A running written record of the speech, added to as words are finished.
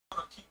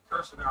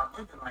cursing out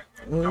women like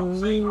that. Don't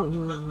say I'm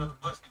just another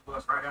busty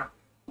bus right after.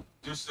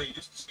 Just say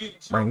this is skinny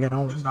show. Bring it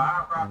on. This is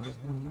how I rock. This is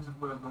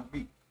what it's gonna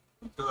be.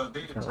 Because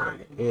they are trying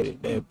to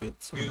edit that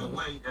bit in a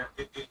way that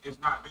it's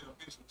not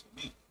beneficial to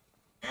me.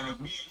 And if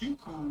me and you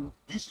cool,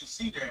 you should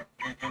see that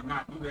and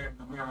not do that in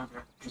a manner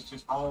that it's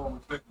just all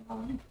reflective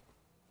on you.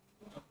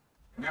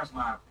 And that's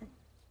my opinion.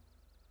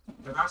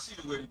 Because I see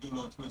the way to do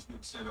no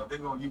twisted setup. They're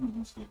gonna use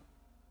you still.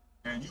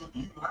 And you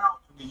allow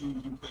them to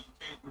use you because you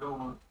can't get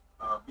over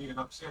being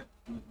upset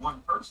with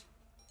one person.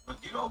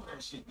 But get over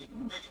that shit. You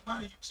making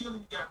money, you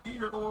chilling, you got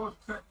beard oil, you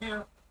cut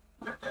hair.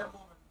 Let that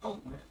woman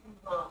go, man.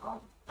 Leave her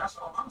alone. That's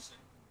all I'm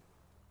saying.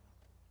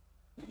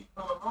 Leave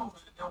her alone,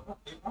 and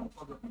they won't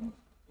fuck up you.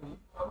 Leave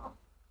her alone.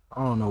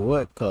 I don't know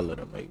what color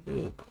to make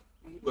this.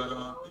 But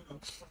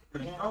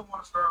if you don't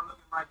want to start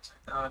looking like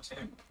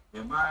Tammy,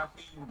 in my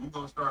opinion, you're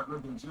gonna start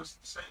looking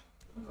just the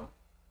same,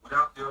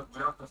 without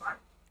the fight.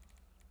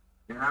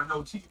 And I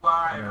know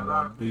T.Y. and a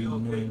lot of people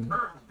they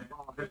encourage that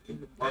at the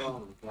end of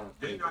the day,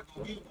 they're not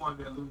gonna be the one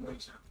that lose their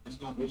shot. It's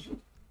gonna be you.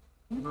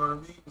 You know what I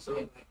mean? So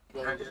at the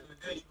end of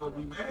the day, you're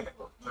gonna be mad.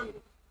 But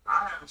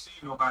I haven't seen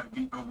nobody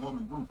beat no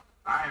woman group.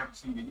 I haven't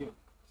seen it yet.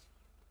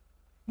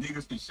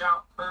 Niggas can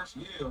shout, curse,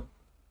 yell.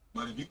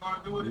 But if you're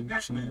gonna do it in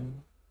that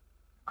man,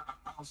 I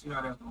don't see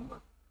how that's gonna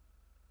work.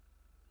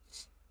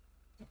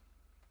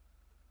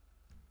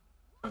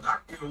 Cause I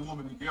can get a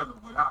woman together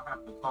without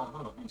having to call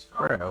her a bitch.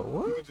 Bro,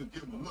 what? You can just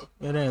give them a look.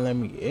 It ain't let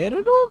me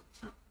edit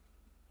them?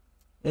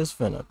 It's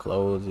finna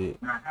close it.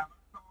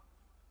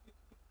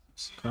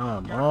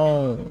 Come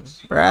on,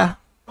 bruh.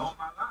 On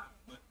my line,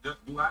 but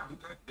do I do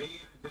that day in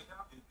and day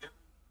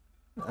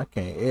out? I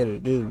can't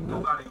edit this.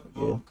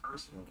 Yeah.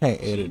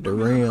 Can't edit the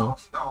rim.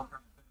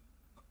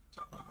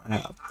 I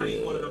have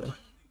to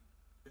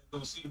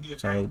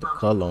change the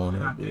color on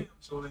it a bit.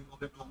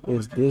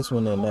 It's this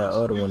one and that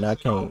other one. I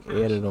can't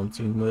edit them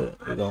too much.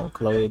 They're gonna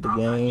close the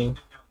game.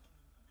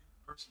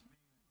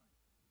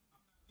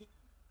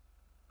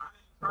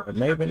 Or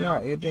maybe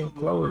not. It didn't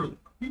close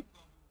it.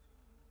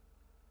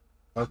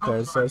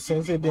 Okay, so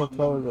since it didn't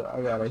close it,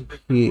 I gotta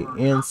hit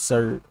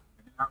insert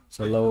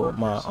to load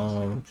my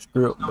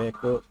script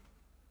back up.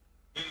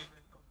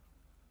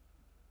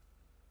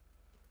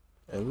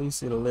 At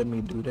least it'll let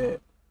me do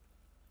that.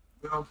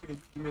 Well,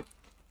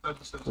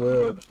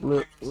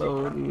 flip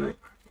loaded.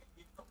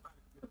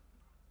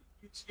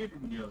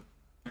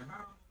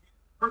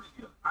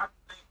 I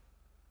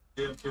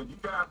think if you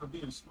guys are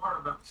being smart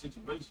about the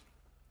situation,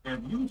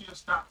 and you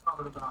just stop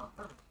talking about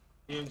her,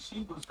 and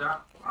she will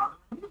stop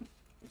bothering you.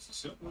 It's a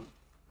simple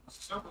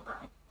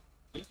thing.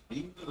 Just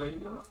leave the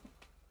lady alone.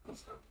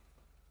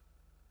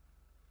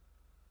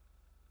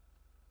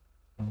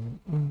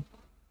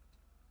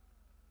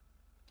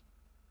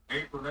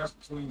 April, that's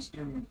between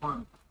Skinny and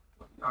Funny.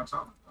 What y'all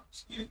talking about?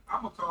 Skinny,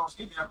 I'm gonna call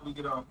Skinny after we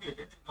get off here.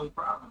 There ain't no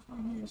problem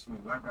between me and Skinny.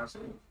 Like I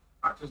said,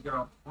 I just got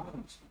off the phone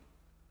with Skinny.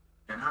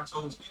 And I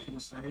told Skinny the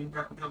same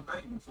goddamn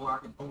thing before I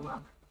could pull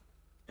out.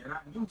 And I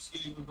knew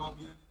Skinny was gonna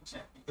be in the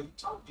chat because he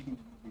told me he was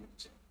gonna be in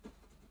the chat.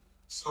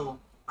 So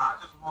I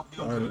just want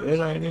him to it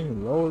ain't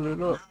even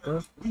loaded up,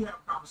 bro. We have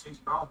a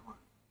conversation offline,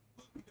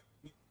 but we gotta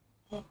get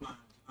online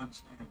to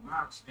understand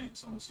my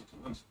stance on the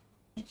situation.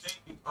 You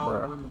can't be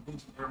calling women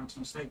bitches every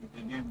 2 seconds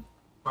and then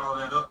follow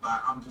that up by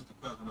I'm just a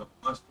cousin of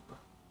a buster.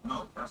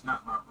 No, that's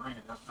not my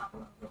brand. That's not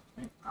what I'm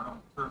doing. I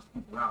don't curse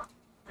people out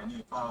and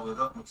then follow it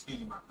up with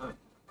Skinny my cousin.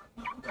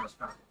 No, we gotta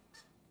stop it.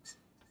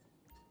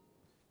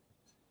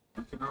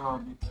 We can all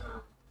be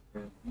better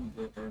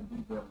and be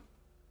better.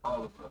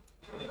 All of us.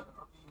 Yeah,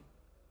 I mean,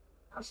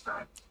 that's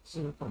that.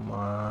 Come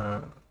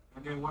on.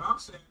 And then what I'm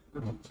saying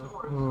is the two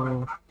stories,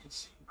 like I can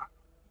see.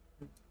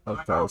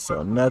 Okay,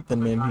 so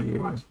nothing in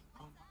here.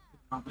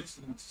 I'm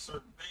listening to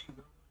certain things.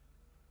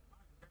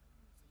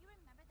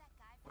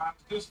 Why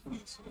is this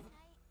police?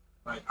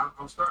 Like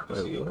I'm starting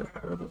to see it.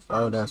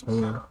 Oh, that's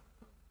me.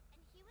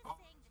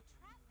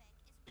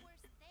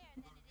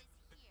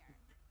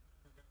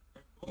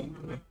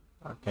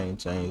 I can't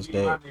change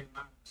that.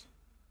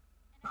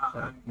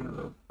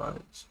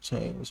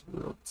 Change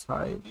real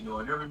tight. You know,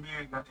 and every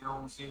man got their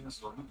own sin,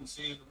 so he can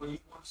see it the way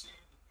he wants to see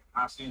it.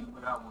 I see it the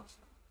way I want to see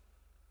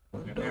it.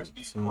 And that's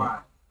being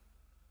quiet.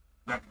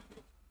 Back in the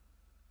day.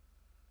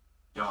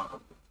 Y'all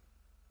up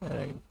there. That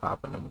ain't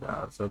popping them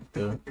guys up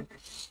there.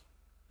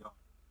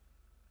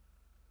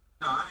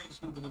 No, I ain't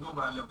speaking to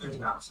nobody up there.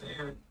 Stop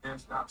saying,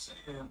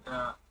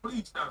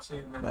 please stop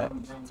saying that.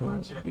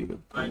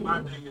 Like,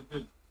 my thing is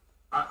this.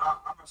 I'm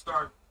going to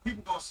start,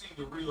 people going to see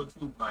the real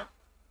truth. Like,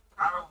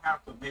 I don't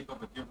have to make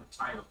up a different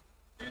title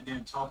and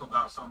then talk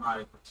about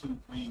somebody for 2,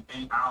 3,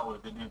 8 hours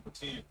and then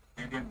pretend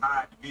and then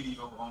hide the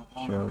video on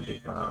the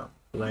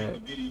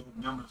video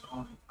numbers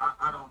on it.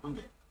 I don't do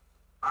that.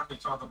 I can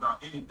talk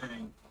about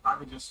anything. I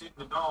can just sit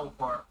in the dog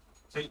park,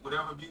 take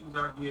whatever views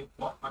I get,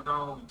 walk my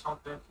dog and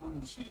talk that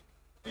fool shit.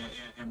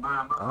 And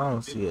mind my I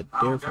don't see a difference.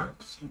 I don't got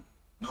to see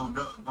no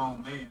nothing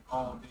wrong man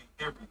all day,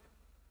 every day.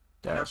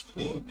 That's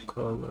what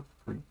color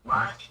free.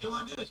 Why is he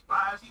doing this?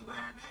 Why is he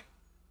wearing that?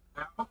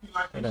 I hope you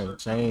like it ain't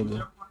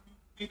changing.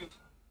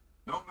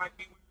 Don't like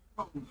me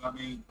I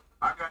mean,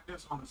 I got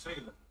this on the sale.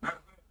 Matter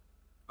of fact,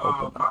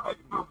 Open my all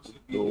baby mama the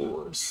should be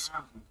doors.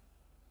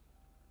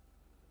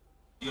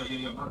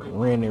 yeah. My baby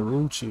Randy mama,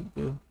 Rucci,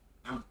 Bill.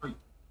 it was free.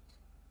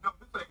 No,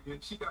 this thing,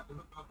 she got to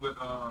hook up with,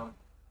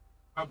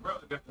 my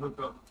brother got to hook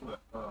up with,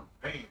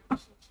 bands.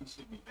 So she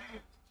sent me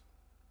bands.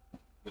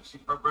 But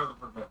her brother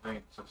worked at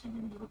bands, so she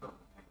needed to hook up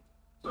with bands.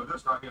 So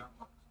this right here,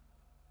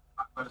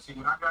 but see,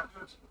 when I got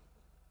this,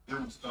 it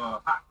was,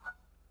 hot.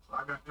 So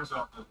I got this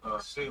off the,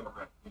 sale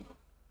rack, you know.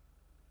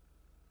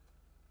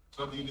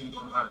 Some of you need to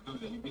go know how to do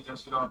that. You get that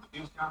shit off the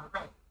discount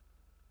rack.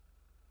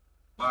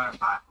 But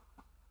it's hot.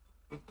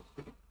 Yeah,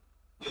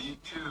 you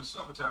get it in the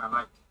summertime.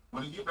 Like,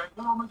 when you get back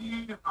warm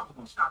again, I'm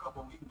going to stock up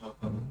on these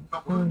motherfuckers.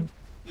 Couple of,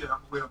 yeah, I'm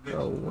going to wear them next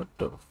Bro, what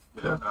the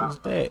fuck is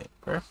that,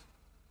 bro?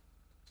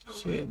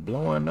 Shit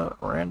blowing up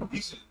random. He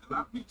said, a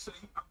lot of people say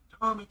I'm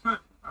dumb and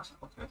country. I said,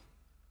 okay.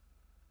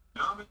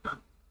 Dumb and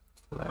country.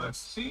 But it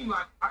seems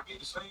like I get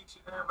the same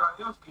shit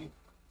everybody else get.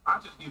 I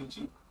just get it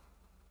cheap.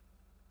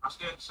 I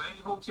stay at the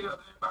same hotel that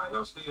everybody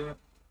else stay at.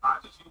 I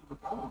just use the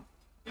phone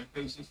and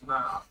pay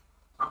 $65.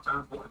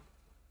 Sometimes $40.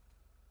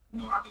 You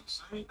know, I get the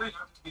same thing.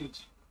 I just get it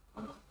cheap.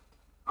 You know,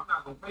 I'm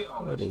not gonna pay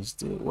all What this. is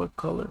this? What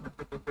color?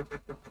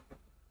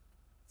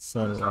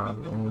 Sunrise.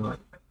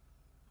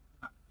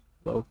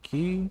 Low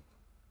key.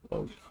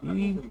 Low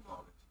key.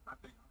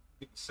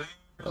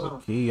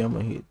 Low key. I'm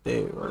gonna hit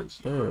that right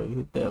there.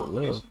 Hit that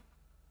left.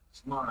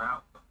 Smarter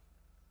out.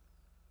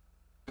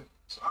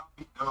 So I'll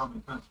be dumb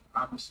in country.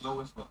 I'll be slow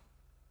as fuck.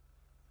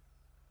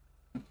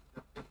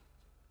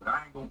 But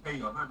I ain't gonna pay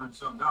 $100 and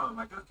something.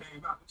 Like this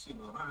came out, this shit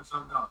was $100 and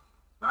something.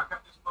 But I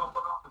got this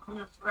motherfucker off the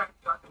clearance rack.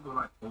 I think it was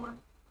like 40,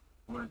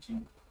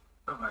 42,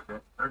 something like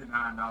that.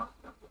 $39.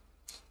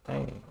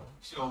 Dang.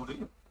 Showed it.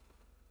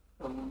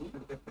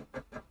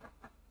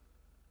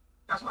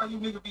 That's why you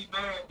niggas be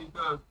mad,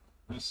 because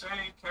the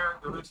same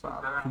characteristics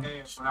that I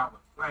had when I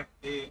was flat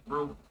dead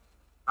broke,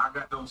 I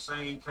got those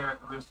same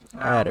characteristics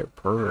now. Added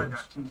pearls. I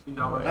got $2 in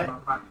my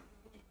pocket.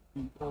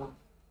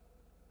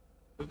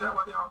 Is that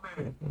why y'all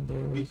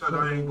mad? Because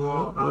I ain't go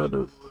off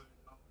Hollywood.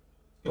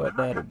 What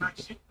that'll be?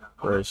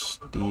 Fresh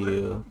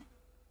steel.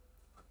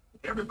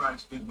 Everybody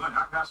spends money.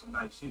 I got some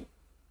nice shit.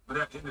 But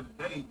at the end of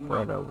the day, you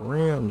Bro, know, the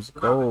rims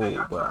gold,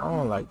 but I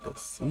don't like the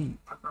seat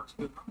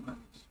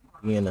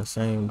being the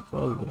same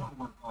color.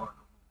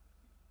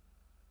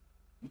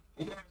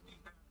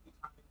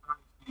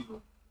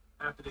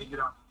 After they get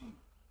out the league.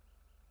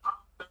 I'm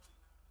 30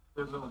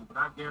 years old, but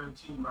I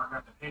guarantee you I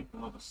got the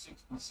ankle of a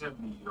 60,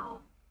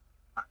 70-year-old.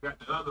 I got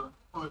the other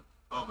foot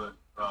of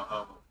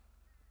about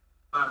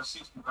a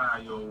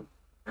 65-year-old,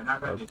 and I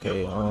got the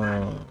hip of a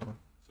 90-year-old.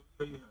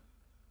 So yeah.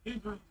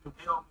 Injuries and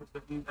ailments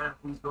that these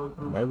athletes go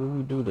through. Maybe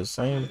we do the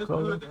same it's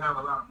color. Good to have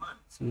a lot of money.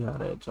 See how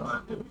that jump.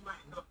 But if you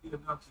ain't healthy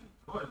enough to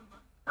enjoy the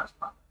money, that's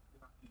probably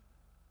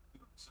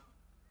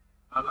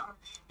a lot of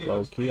these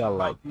low key, I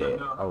like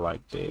that. I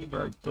like that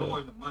right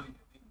there.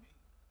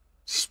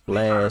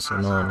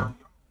 Splashing on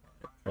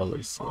the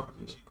color set.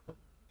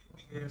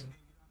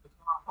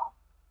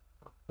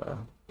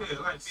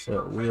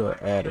 So we'll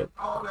add a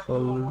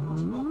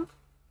color.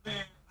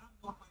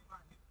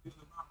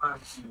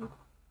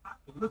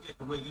 Look at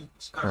the way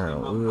this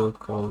Current wheel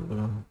color.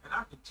 And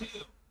I can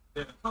tell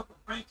that a couple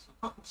banks,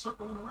 a couple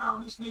circling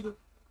around this nigga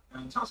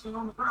and tussling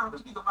on the ground,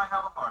 this nigga might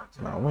have a heart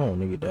attack. Nah, we don't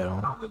need that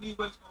on. I wouldn't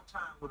even waste no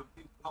time with a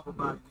big upper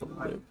body nigga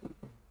like that.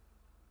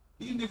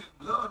 These niggas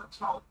love to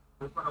talk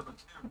in front of a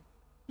camera.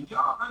 Do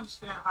y'all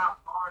understand how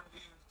hard it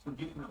is to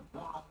get in a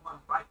one-on-one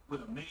fight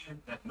with a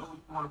man that knows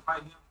you want to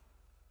fight him?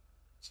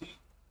 See,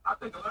 I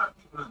think a lot of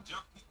people have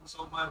jumped people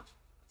so much,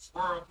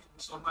 squirrel people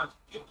so much.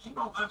 You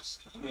don't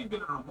understand. You ain't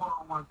been in a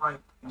one-on-one fight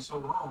in so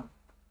long.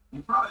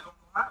 You probably don't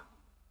know how to.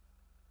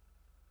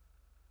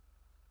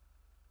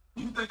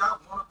 You think I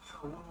want to be in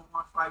a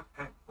one-on-one fight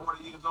at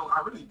 40 years old?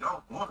 I really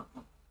don't want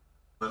to.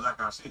 But like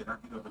I said, I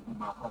get up and do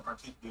my work. I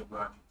take care of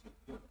what I need to take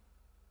care of.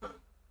 But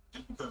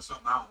just because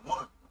something I don't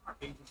want to do, I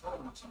can't control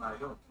what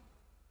somebody else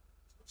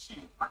does. So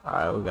shit.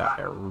 Alright, we got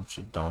that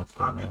Rucci dunk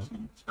in there.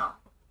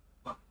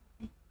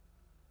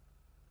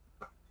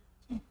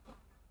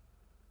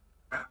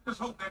 And I just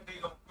hope that day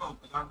don't come,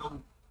 because I know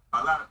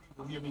a lot of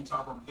people hear me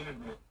talk on the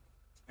internet,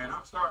 and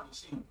I'm starting to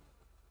see.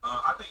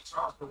 I think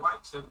Charles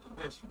White said it the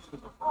best. You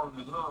niggas are falling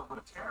in love with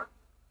a character.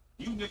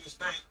 You niggas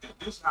think that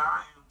this is how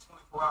I am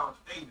 24 hours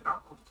a day, that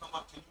I'm supposed to come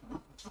up to you,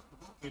 rootin'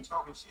 and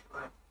talking shit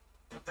like,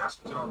 if that's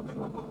what y'all think,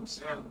 I'm going to be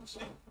sad and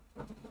shit.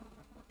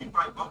 You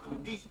might bump into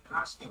me, and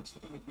I speak to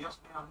you, yes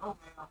ma'am, no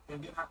ma'am,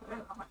 and then after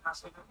that, I might not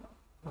say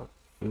that.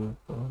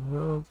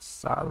 Vehicle,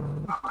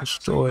 silent,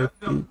 destroy,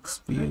 fix,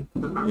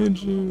 vehicle,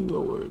 engine,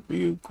 lower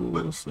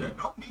vehicles.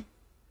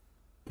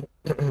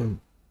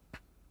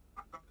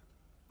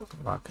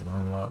 Lock and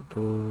unlock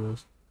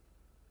doors.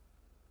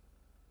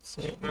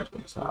 Set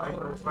engine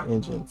power,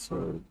 engine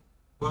turn.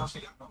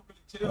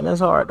 And it's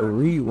hard to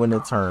read when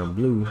it turns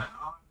blue.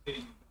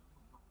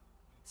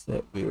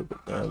 Set vehicle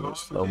damage,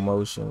 slow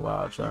motion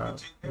while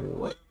driving.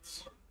 What?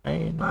 I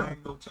ain't know.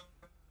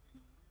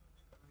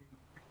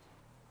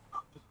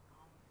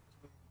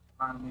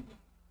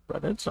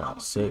 But that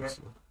sounds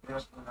sexy.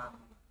 That's what I mean.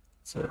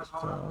 Set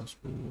time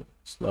speed.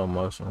 Slow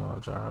motion while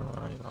driving.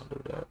 I ain't gonna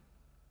do that.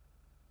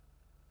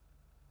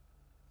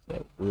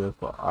 That good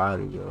for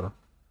audio.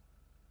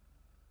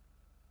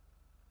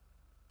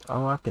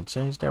 Oh, I can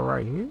change that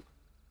right here?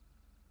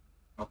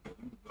 Okay,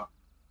 you block.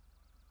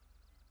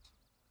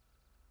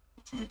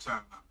 Put you in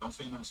time out. Don't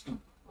say nothing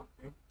stupid,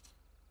 okay?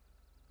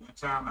 You in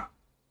time out.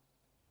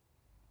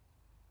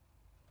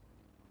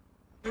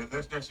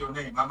 That's your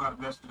name. I might have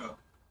messed it up.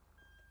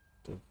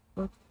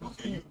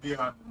 Okay, you be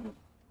out of the middle.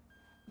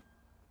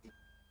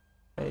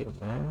 Hey,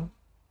 man.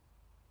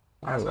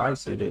 I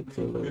liked it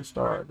until they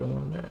started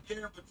doing that.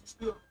 Yeah, but you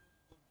still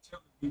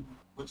telling people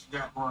what you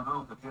got going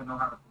on because they know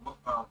how to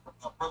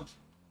approach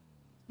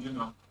it. You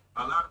know,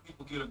 a lot of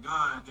people get a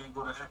gun and then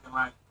go to acting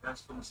like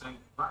that's going to save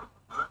their life.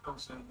 That don't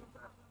save their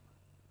life.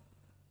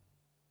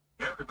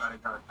 Everybody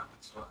got a gun,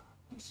 so I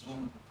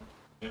assume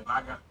if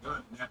I got a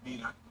gun, that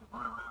means I can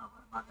run around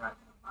with my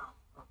goddamn mouth.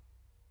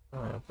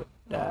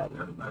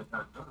 Everybody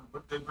got a gun,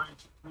 but they bring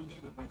 2, 3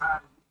 niggas, they hide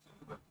it.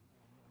 But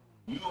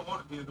you don't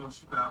want to be in no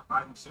shootout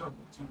by yourself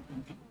with 2,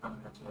 3 people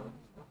coming at you.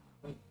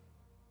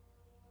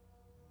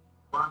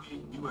 Well, I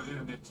mean, you were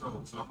internet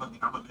troll, so I'm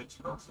gonna let you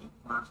know so you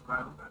can find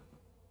somebody with that.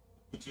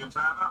 Put you in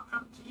time out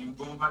now, so you can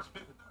go about your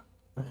business now.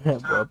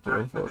 Time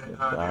for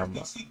that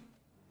DC.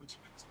 Put you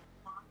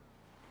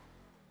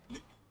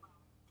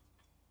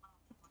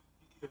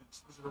in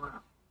switch it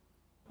around.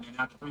 And then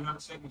after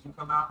 300 seconds, you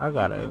come out. I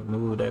gotta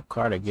move that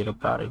car to get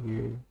up out of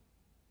here.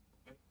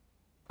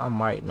 I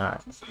might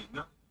not. You say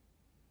nothing.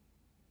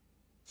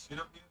 Sit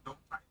up there, don't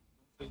fight,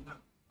 don't say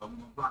nothing. I'm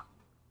gonna block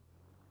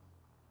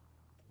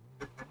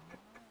you.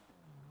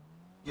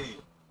 Yeah,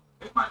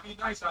 it might be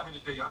nice out here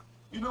today.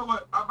 You know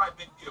what? I might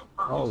make me a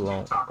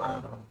Perkins TikTok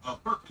on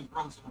Perkins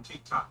roast on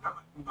TikTok. That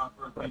might be my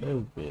first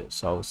video. But this bitch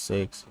so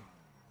sexy.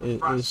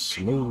 It's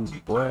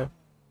smooth, boy.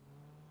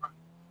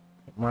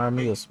 Remind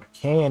me of some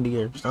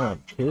candy or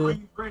something.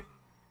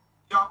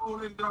 Y'all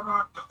older than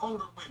the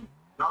older women.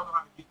 Y'all know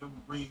how to get them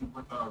green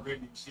with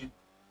ready and shit.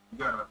 You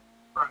gotta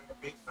try to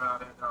mix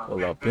that.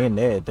 Pull up in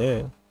there.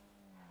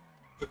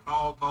 Put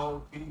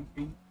ball, feet.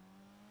 You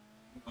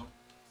know.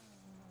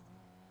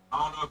 I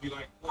don't know if you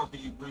like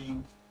 4-piece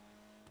greens.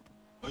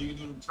 Or you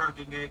do them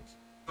turkey necks.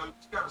 So you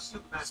just gotta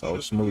sit in that. So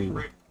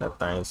smooth. That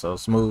thing's so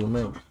smooth,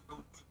 man.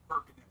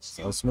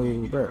 So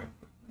smooth, bro.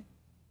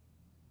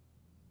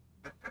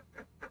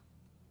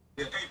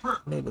 Yeah, hey,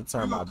 Perk. Need to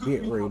turn my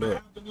bit rate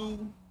up.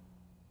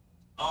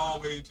 All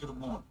the way to the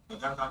morning.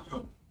 That's how you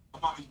know.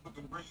 I'm always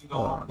putting greens on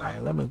all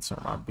night. Let me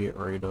turn my bit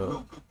rate up.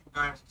 Go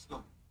back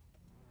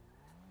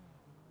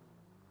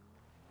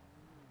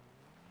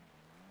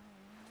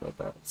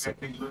to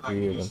the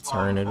crib and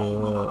turn it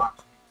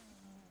up.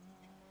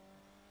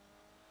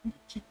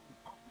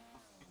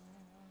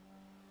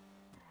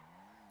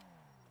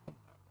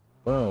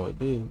 Fun with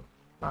this.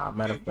 Nah,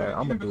 matter of fact,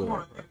 I'm gonna do it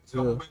right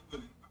here.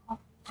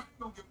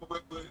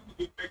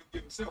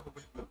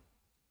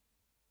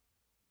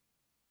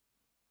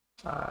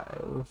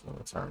 Alright, we're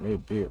gonna turn this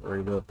bit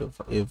right up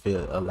if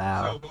it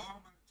allows.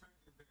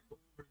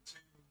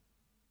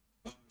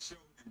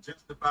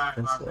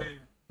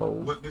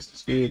 What Mr.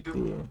 Skinny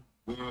do?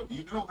 Well,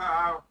 you know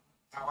how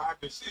I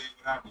just said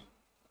what I do.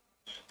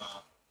 And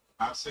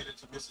I said it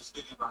to Mr.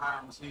 Skinny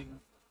behind the scenes.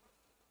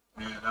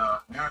 And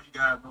now you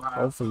guys know how.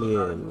 Hopefully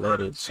it'll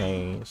let it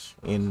change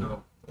in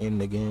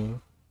the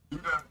game. Do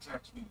not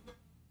attach me to that.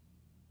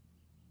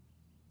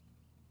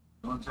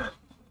 Don't attach me.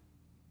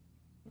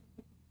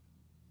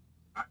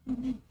 I do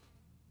me.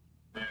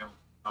 And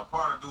a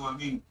part of doing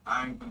me,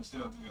 I ain't gonna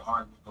sit up here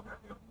arguing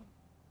about that.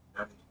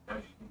 That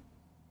ain't me.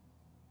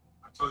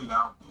 I told you that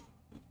I don't do it.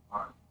 All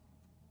right.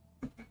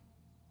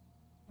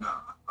 Nah,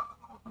 I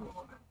don't do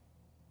all that.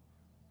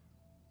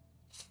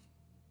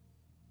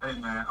 Hey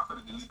man, I'm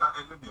gonna delete.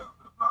 Hey, let me up.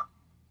 I'm gonna block you.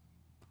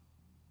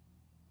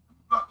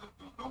 Block that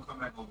dude. Don't come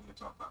back over here and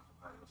talk about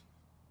nobody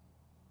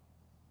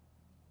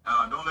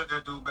else. Don't let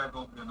that dude back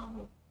over there no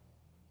more.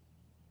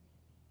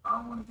 I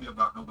don't want to hear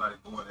about nobody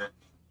going at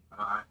me.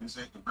 This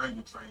ain't the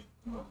gravy train.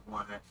 You know,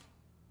 going at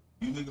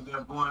me. You niggas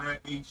that's going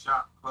at me,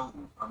 shop closed.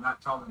 I'm not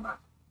talking about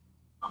it.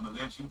 I'm gonna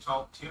let you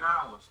talk 10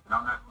 hours, and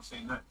I'm not gonna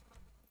say nothing.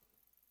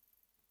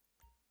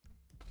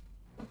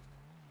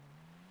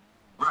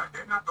 Right,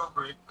 they're not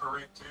gonna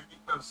correct him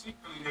because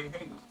secretly they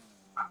hate us.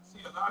 I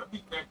see a lot of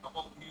people that come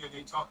over here and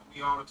they talk to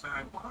me all the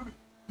time. Kwame,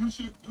 you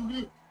should do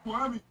this.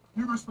 Kwame,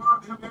 you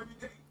respond to him every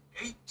day.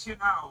 8, 10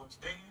 hours,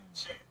 they in the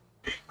chat.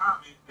 They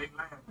comment, they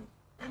laughing.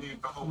 And then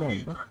come over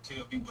here and try to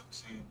tell me what to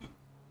say and do.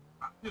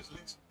 I just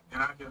listen,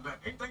 and I just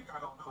like, they think I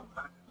don't know,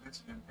 but I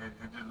just listen and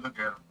just look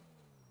at them.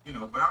 You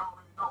know, but I don't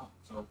really know.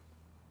 So,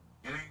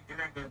 it ain't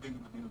that big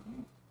of a deal to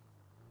me.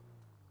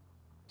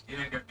 It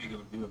ain't that big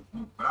of a deal to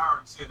me. But I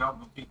already said I was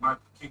going to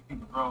kick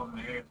people drawers in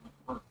the ass with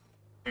the work.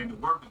 And the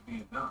work is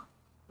being done.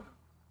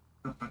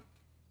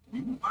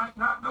 You might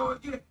not know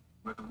it yet,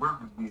 but the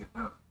work is being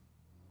done.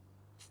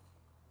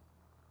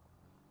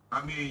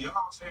 I mean,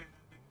 y'all saying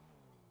that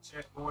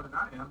chat more than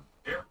I am.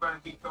 Everybody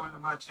keep coming to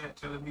my chat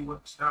telling me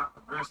what to stop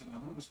addressing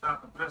and who to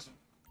stop addressing.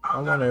 I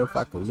wonder if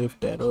I could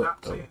lift that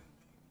up though.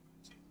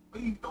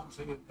 Please don't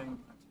say anything.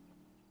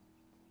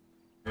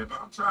 If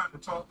I'm trying to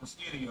talk to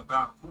Skinny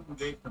about who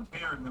they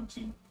comparing him to,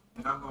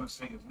 then I'm going to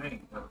say his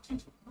name. That'll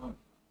teach him.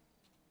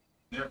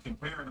 They're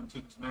comparing him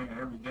to this man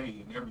every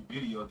day in every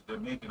video that they're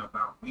making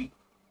about me.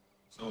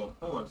 So of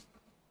course,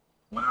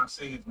 when I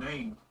say his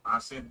name, I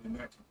said it in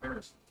that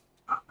comparison.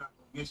 I'm not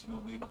going to mention no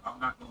nigga. I'm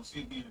not going to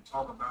sit here and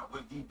talk about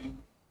what he do.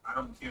 I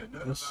don't care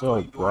nothing It's about so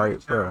what he do on the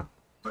bright, channel, bro.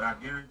 but I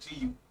guarantee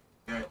you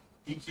that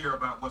he care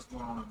about what's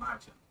going on in my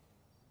channel.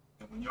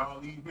 And when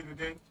y'all leave here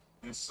today,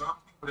 there's some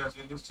people that's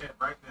in this chat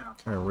right now.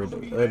 Can't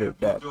really edit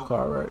that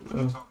car right when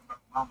there. he talking about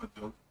mama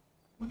joke,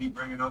 when he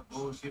bringing up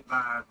bullshit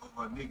lies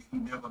over a nigga he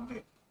never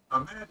met.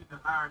 Imagine the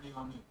irony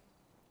on this.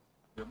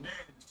 The man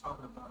is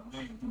talking about a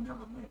man he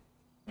never met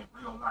in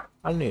real life.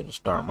 I need to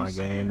start my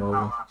game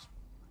over.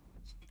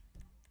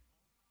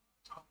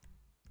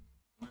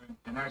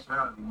 In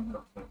actuality, you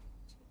know,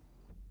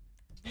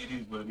 it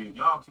is what it is.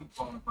 Y'all keep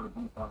falling for the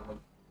goof out of it.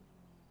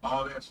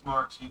 All that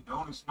smart shit. The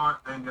only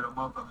smart thing that a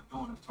motherfucker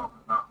doing is talking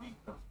about me.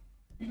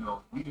 You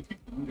know, we the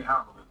people, we the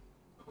algorithm.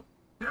 So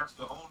that's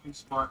the only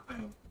smart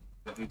thing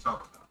that they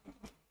talk about.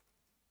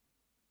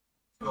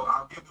 So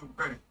I'll give them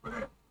credit for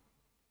that.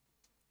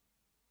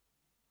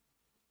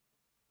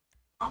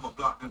 I'm gonna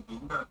block this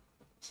dude. We got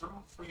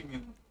True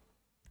Freeman,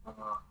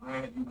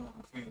 man, you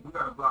want to say we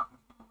gotta block this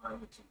dude right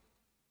here too.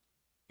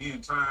 He in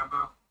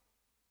timeout.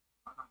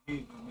 I got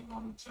his nigga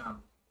on the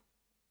channel.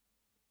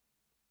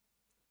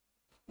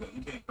 Yeah,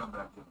 you can't come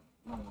back here.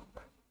 You don't want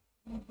back.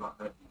 You don't block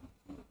that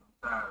dude.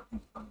 I'm tired of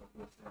people coming up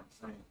here saying the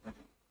same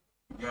thing.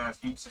 You guys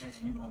keep saying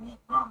you don't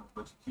want drama,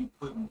 but you keep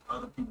putting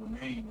other people's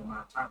names in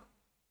my title.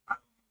 I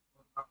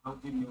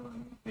don't give a no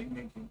video they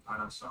making. I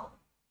done saw it.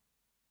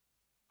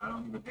 I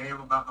don't give a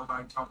damn about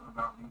nobody talking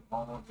about me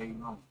all day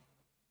long.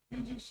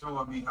 It's just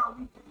showing me how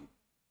we can.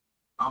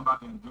 I'm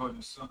about to enjoy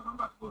this sun. I'm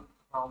about to go to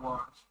the car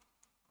wash.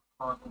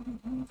 Car's gonna be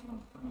beautiful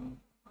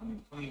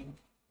and clean.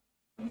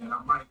 And then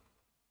I might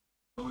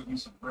go eat me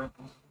some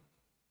breakfast.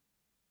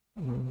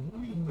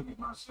 Maybe look at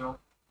myself.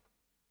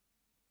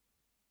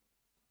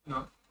 You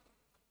know.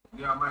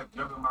 Then I might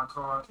jump in my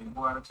car and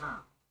go out of town.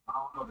 I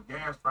don't know. The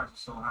gas price is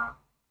so high.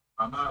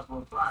 I might as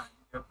well fly.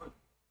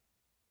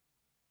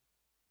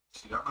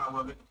 Shit, I might as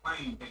well let the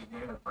plane pay the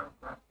gas price.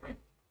 God damn.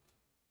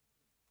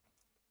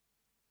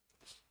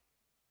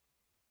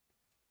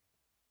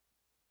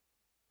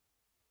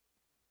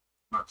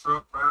 My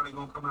truck finally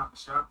gonna come out the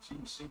shop. She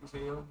was sick as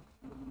hell.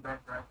 She'll be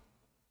back right.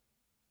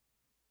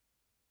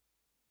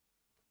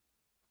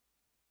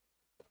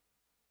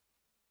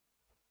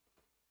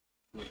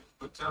 Yeah,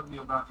 but tell me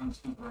about these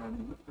people out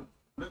here.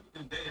 Look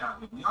at the day out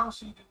here. Y'all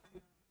see this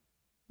day?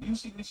 Do you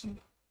see this shit?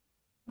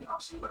 Y'all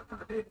see what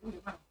kind of day it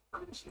is, man?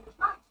 Look at this shit. It's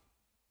nice.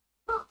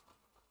 Look.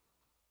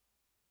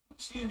 You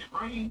see it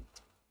rain?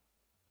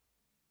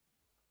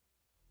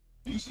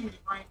 Do you see it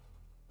rain?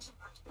 It's a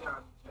nice day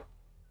out here, Jack.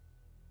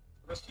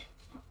 Let's keep it.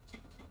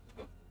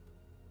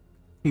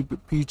 Keep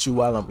it peachy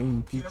while I'm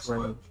eating pizza.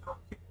 Right.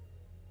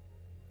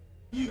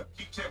 Yeah,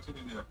 keep texting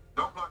in there.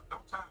 Don't time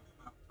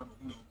him out.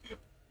 You don't care.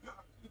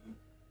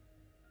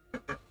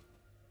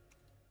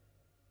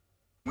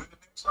 When the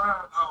next live,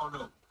 I don't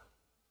know.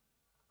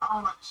 I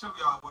don't like to show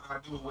y'all what I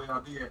do and where I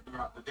be at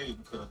throughout the day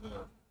because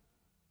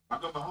I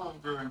know my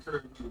homegirl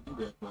encouraged me to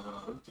do that, but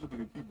there's too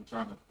many people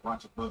trying to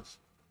watch a bus.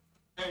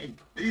 Hey,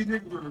 these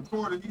niggas were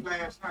recording me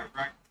last night,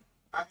 right?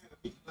 I had a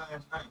meeting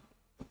last night.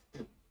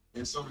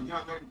 And so the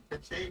young lady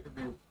came to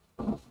me.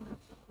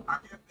 I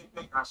guess they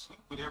think I sleep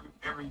with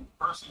every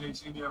person they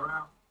see me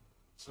around.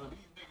 So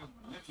these niggas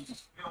were literally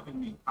just filming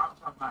me. I'm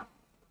talking about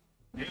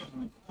they was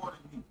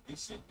recording me. They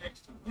sit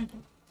next to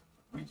women,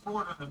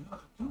 recording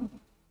another dude.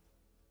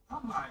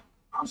 I'm like,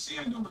 I'm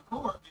seeing them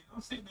record me.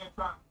 I'm sitting there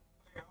trying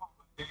to play off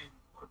like they ain't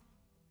recording me.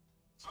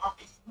 So I'm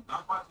eating,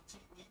 I'm watching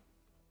TV.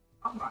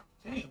 I'm like,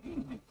 damn,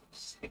 these niggas are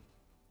sick.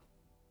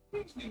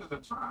 These niggas are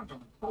trying to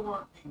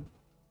record me.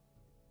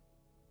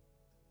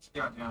 It's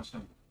goddamn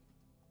shame.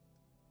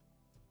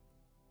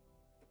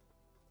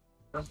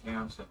 That's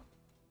damn shame.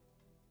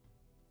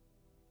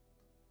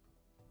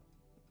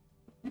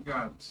 You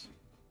gotta see.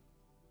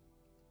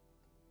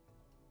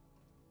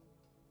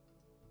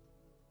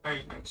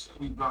 Hey, make sure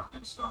we block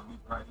this stuff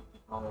right in the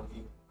ball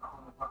here. I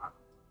don't know why.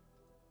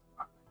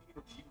 I need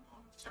it even on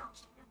this channel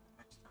so maybe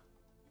the next time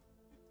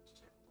we get this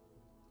check.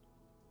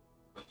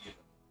 But yeah.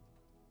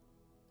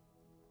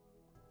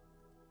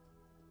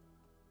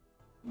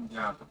 We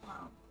got the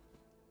pound.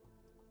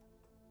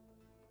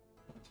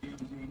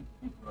 TMG,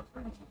 people are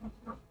crazy.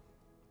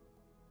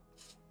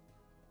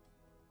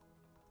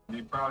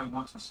 They probably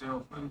want to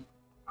sell footage.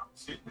 I'm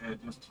sitting there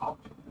just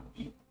talking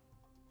to them.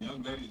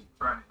 Young ladies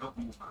trying to help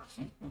me with my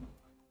shit.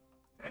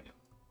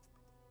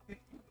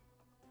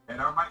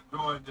 And I might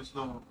join this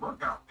little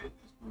workout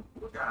fitness group.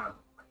 You guys,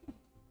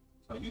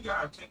 so you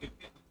guys taking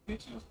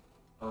pictures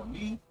of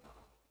me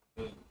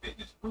in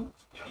fitness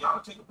groups. Yeah,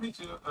 y'all take a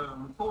picture,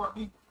 record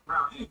me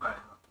around anybody.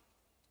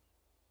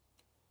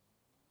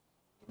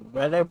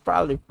 Bro, they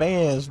probably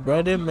fans,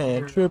 bro. That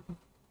man tripping.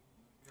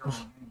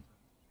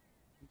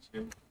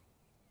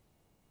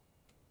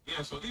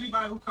 Yeah, so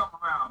anybody who come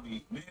around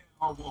me, man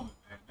or woman,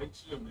 man, make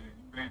sure, man,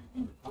 you ready to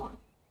be recorded.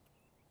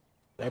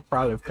 They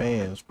probably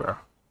fans, bro.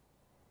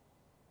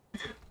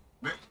 Yeah,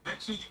 make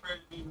sure you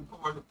ready to be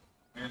recorded.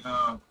 And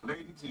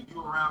ladies, if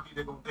you around me,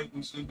 they're gonna think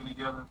we sleeping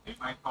together. They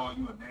might call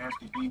you a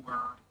nasty B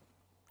word,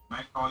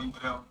 might call you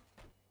whatever.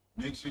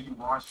 Make sure you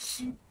wash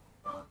your teeth,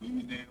 do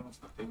your nails,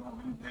 but they don't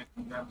really think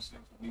you having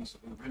sex with me, so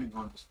they're really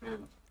gonna disparage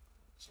you.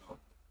 So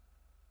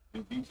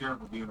just be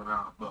careful being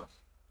around a bus.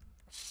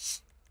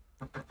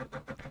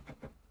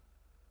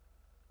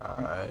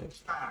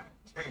 Alright.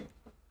 Hey,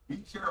 be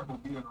careful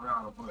being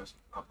around a bus,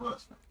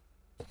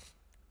 man.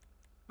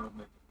 Don't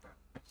make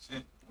it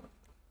shit.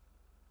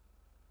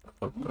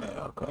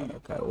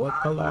 Okay. What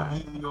color?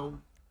 Video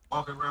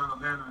walking around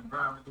Atlanta and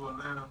driving through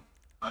Atlanta.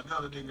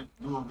 Another nigga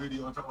do a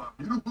video and talk about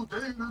beautiful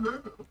day in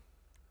Atlanta.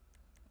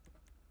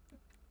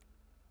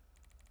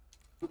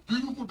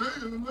 Beautiful day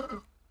in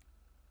Atlanta.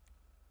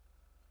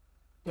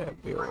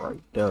 That be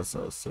right there,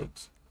 so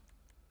six.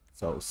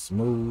 So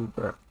smooth,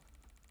 bro.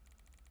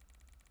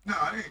 No,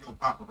 it ain't no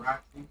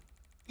paparazzi.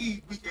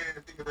 These weak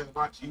ass niggas that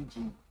watch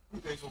YouTube.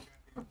 You ain't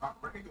no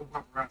paparazzi. Ain't no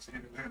paparazzi in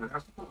Atlanta.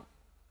 That's the point.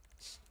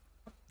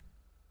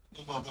 No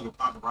motherfucking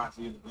paparazzi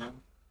in Atlanta.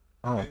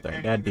 I don't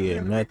think that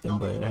did nothing,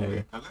 but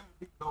hey. Atlanta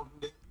people don't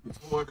do that.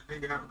 Before the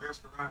nigga at a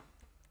restaurant,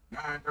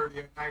 9:30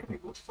 at night,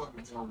 nigga, what the fuck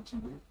is wrong with you,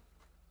 man?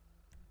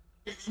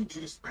 Nigga, you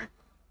need a spank.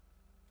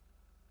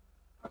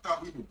 I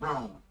thought we were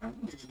grown, man.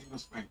 You nigga need a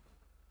spank.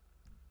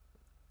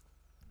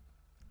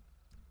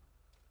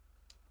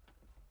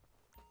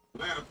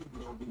 Atlanta people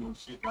don't do no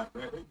shit like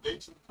that. They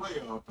too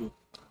player up here.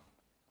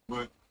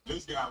 But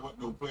this guy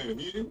wasn't no player.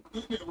 He didn't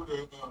there with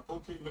a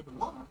okay looking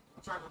woman.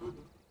 I'm trying to look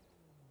at.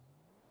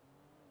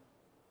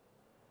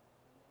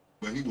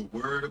 But he was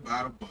worried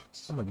about a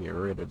bus. I'm gonna get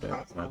rid of that. I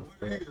don't know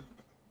what it is about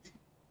me.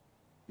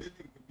 This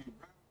nigga can be a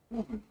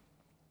woman.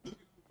 Look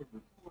at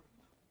him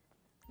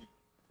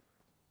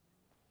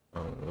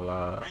recording.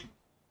 Lie.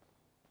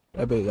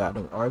 That bitch got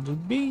them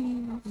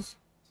RGBs.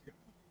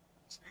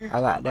 I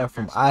got that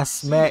from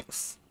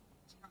iSmacks.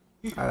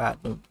 I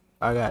got the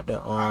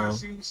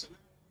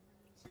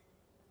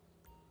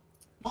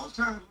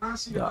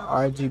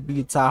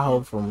RGB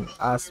Tahoe from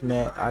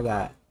iSmack. I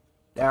got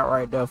that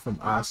right there from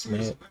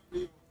iSmack.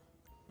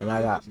 And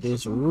I got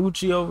this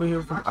Rucci over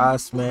here from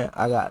iSmack.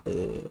 I got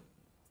the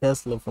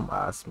Tesla from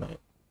iSmack.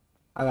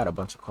 I got a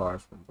bunch of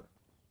cars from them.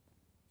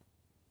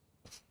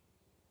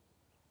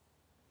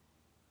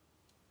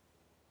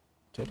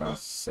 Did I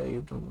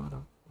save them?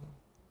 Whatever.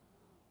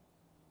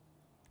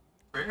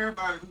 For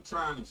everybody who's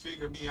trying to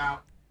figure me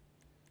out,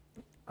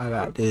 I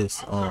got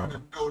this. I'm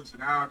starting to notice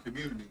in our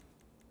community,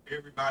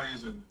 everybody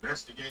is an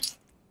investigator.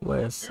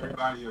 West.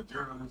 Everybody a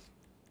journalist.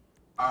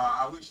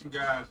 I wish you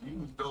guys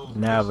use those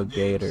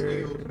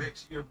Navigator.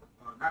 Next year,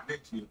 not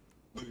next year,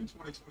 but in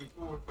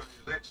 2024 for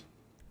the election.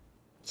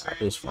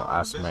 This from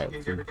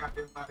iSmack too.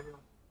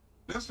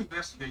 Let's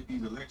investigate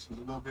these elections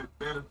a little bit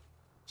better,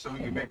 so we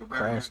can make a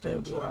better crash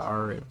that choice.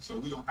 already. So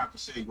we don't have to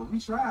say, "Well, we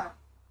tried."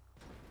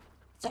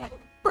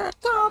 Bro,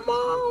 come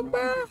on,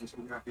 bro.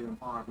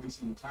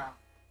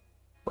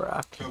 Bro,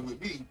 I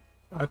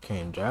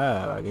can't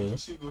drive, I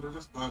guess.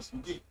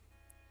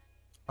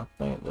 I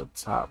think the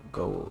top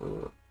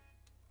go up.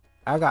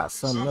 I got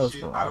something else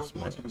from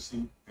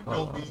iSmack.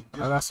 I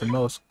got some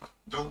more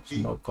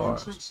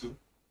cars.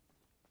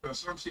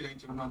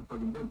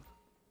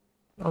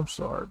 I'm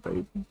sorry,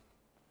 baby.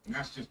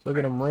 Look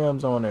at them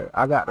rims on there.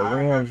 I got the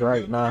rims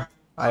right now.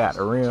 I got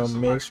the rim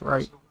mix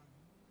right.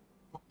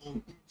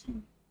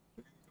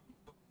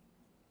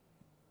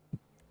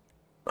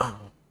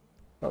 Hold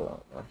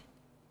on, man.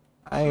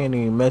 I ain't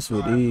even mess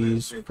with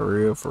these for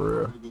real.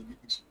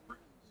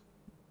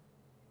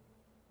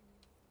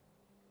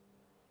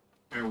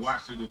 And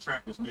watching the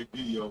trackers make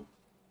video.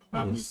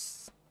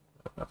 Yes.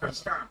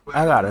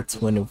 I got a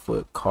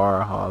 20-foot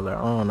car hauler.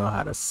 I don't know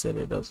how to set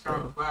it up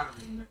though.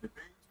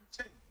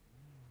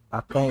 I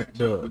think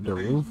the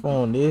roof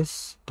on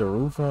this, it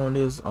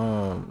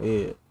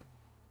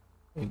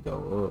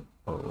go up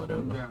or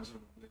whatever.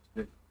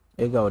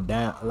 It go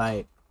down,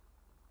 like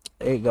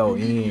it go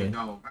in.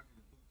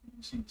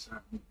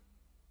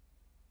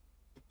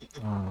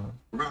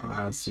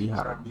 I see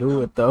how to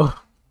do it though.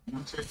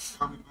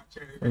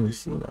 Let me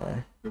see,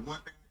 man.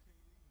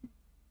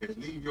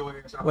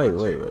 Wait.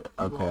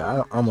 Okay,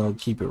 I'm gonna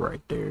keep it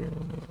right there.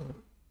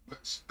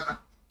 Shout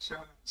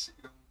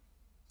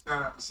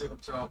out to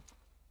Self-Talk.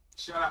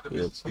 Shout out to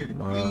Mr. Skinny.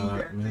 Leave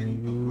that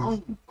thing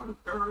alone for the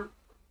third,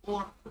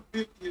 fourth, the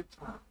 50th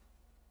time.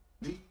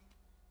 Leave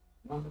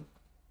woman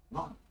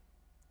alone.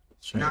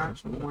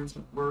 Not going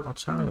to work. I'm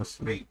trying to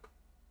see.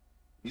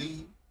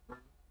 Leave her.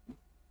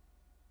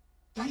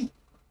 Damn.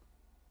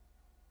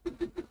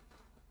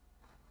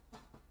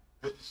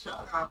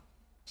 Shout out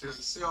to the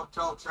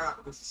Self-Talk. Shout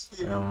out to Mr.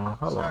 Skinny.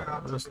 Hold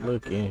on. Let's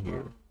look in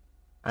here.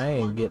 I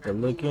ain't get to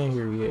look in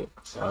here yet.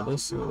 Oh,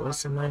 this is,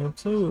 what's the name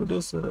too?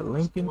 This is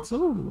Lincoln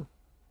too.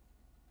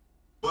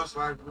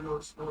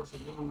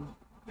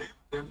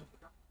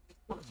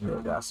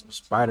 Yeah, got some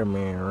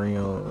Spider-Man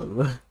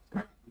rims.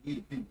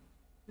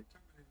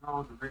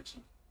 wrong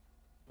direction.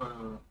 But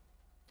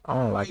I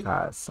don't like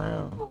how it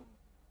sounds.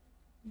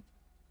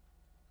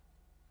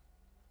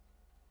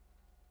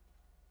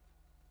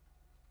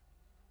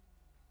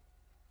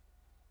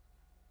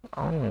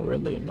 I don't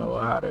really know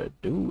how to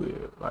do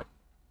it. Like,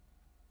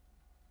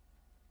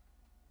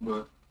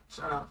 but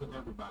shout out to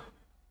everybody.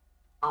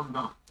 I'm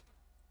gone.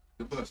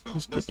 The bus stop.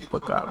 let's get the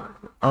fuck out of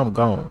here. I'm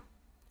gone.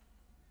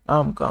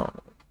 I'm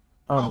gone.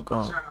 I'm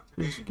gone.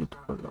 Let's get the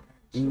fuck out.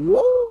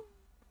 Whoa!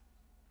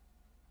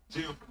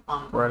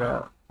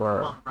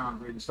 Bro,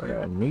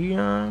 that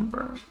neon,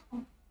 bro.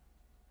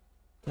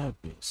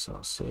 That bitch so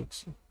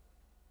sexy.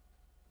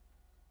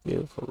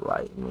 Beautiful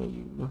light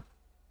menu.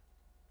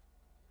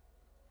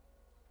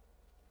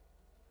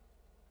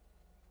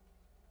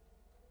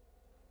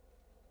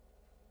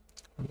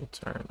 Let me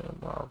turn them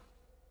off.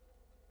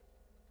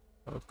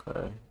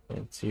 Okay.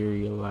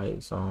 Interior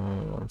lights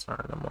on. I'm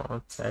turn them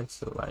on.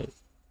 Taxi light.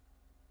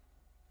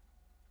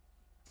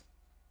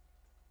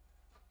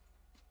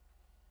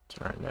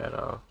 Turn that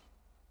off.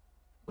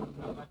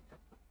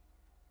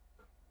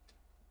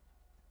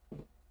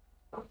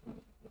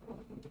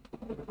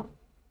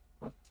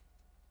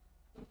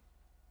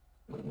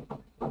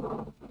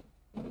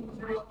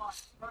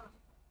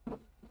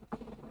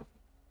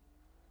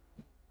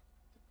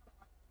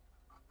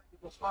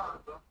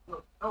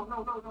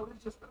 No,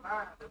 it's just the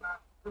line.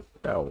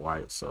 That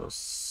white so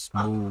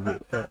smooth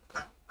with that.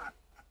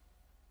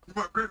 You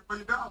want credit for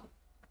your dollar?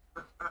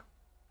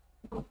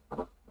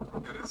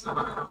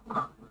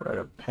 Bro,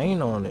 the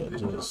paint on it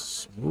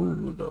just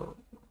smooth though.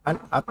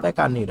 I think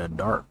I need a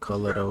dark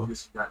color though.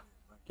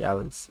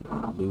 Galaxy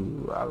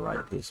blue. I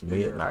like this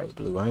midnight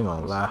blue. I ain't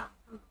gonna lie.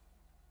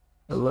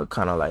 It look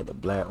kind of like the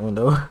black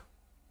window.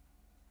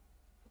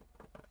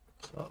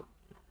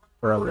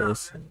 Bro,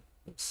 listen.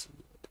 Let's see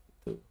what to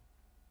do.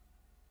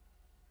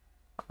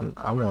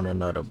 I want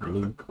another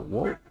blue.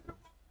 Whoa.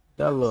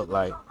 That look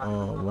like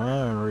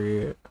wine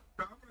red.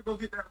 I'm gonna go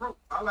get that rope.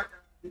 I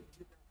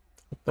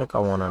think I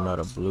want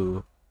another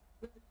blue.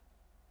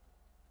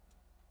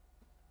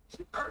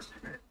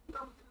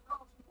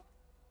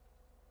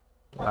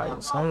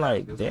 Like something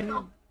like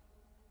that.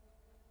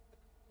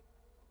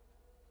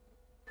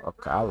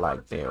 Okay, I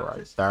like that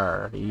right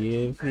there.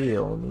 You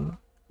feel me?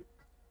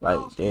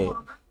 Like that.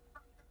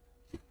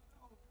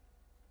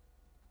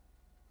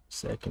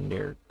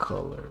 Secondary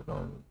color.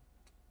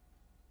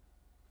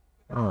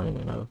 I don't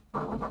even know.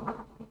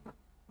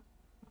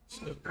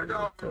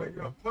 Secondary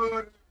color.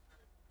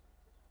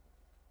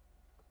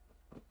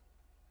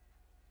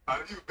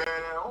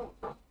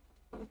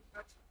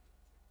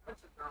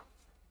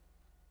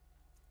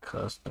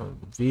 Custom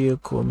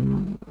vehicle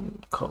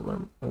color.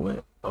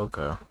 What?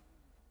 Okay.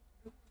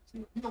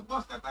 We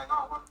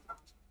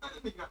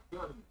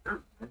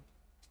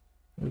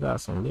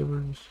got some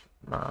livers.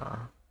 Nah.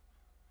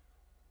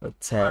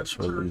 Attach,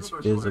 release,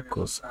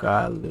 physical,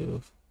 sky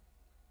lift.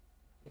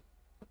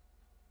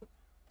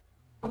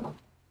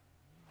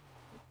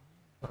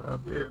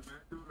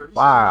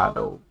 Why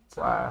though?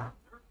 Why?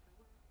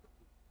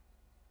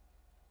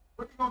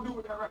 What you gonna do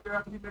with that right there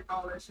after you make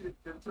all that shit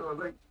into a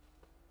lake?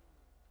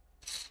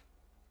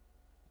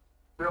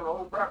 Build a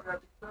whole property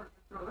after you turn it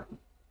into a lake?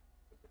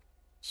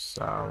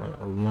 Silent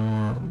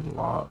alarm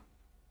lock.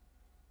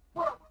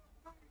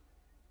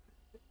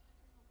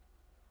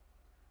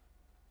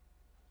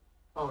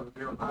 Oh, the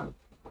damn man.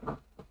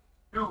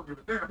 You don't give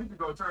a damn. He can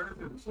go turn this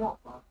into a swamp,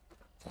 huh?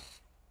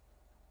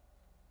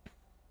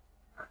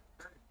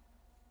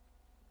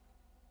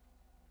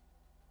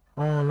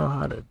 I don't know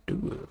how to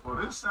do it. Well,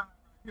 this side,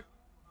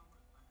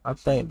 I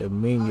think the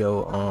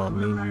menu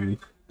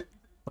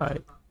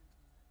like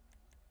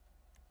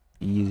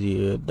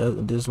easier.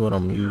 This is what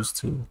I'm used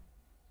to.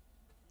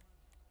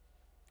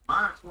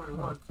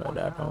 Okay,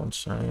 that don't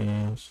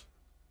change.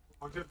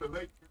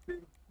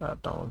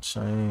 That don't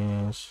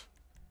change.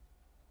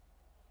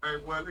 I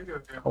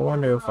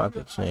wonder if I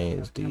could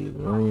change these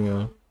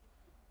rims.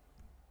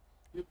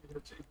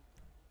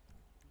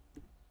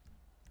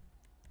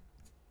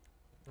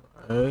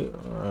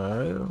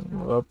 Alright,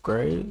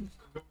 upgrade.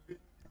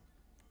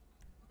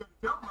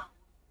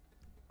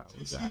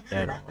 We got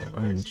that on.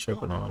 I ain't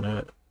tripping on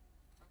that.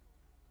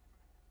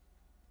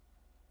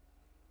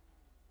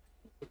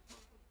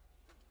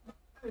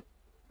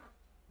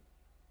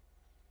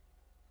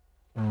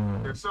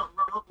 If something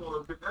run up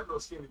on that little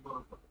skinny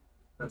motherfucker.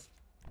 That's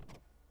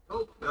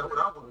what I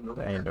want to know.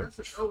 That ain't That's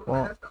the the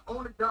trunk.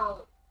 only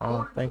dog. I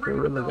don't think it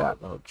really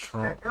got no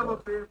trunk.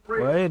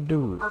 Well, it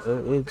do.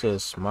 It's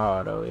just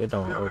small though. It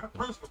don't open.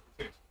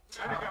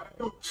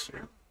 Oh,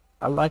 shit.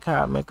 I like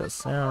how I make a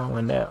sound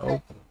when that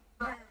open.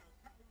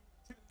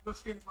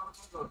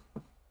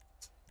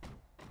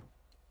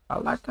 I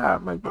like how I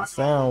make a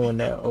sound when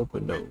that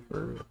open though. For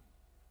real.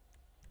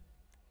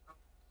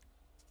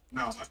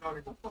 No, I don't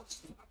even.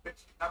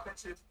 I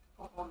bet you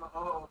on the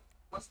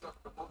what's the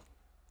most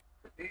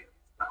the dead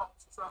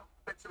dogs or something.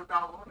 Bet your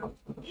dog on it.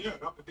 Yeah,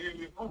 I'm the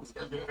deadliest homeless.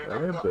 That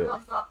bit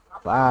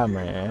fire,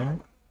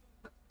 man.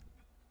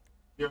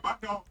 Yeah, my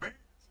dog bad.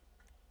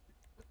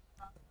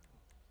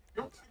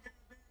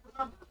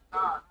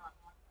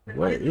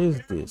 What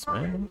is this,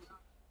 man?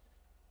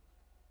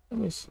 Let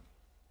me see.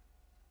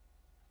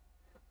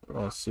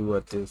 Let's see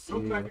what this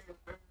is.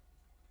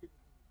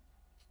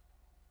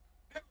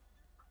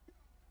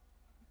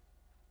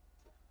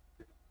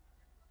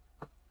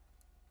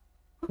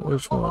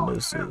 Which one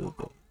this is?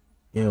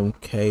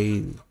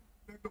 MK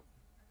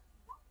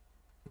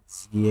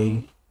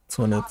ZA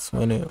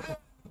 2020.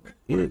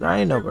 I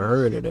ain't never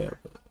heard of that.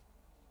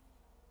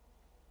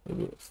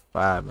 Maybe it's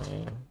 5,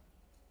 man.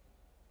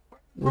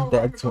 Is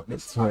that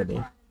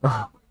 2020?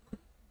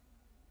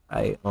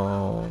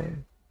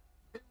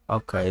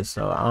 Okay,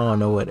 so I don't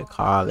know what to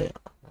call it.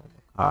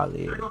 Call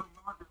it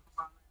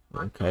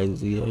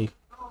MKZA.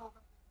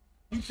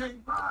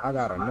 I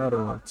got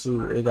another one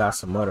too. It got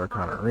some other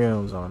kind of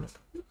rims on it.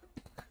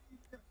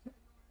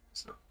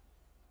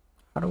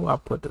 How do I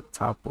put the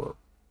top up?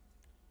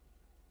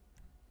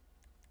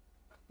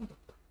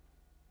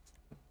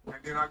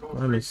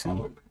 Let me see.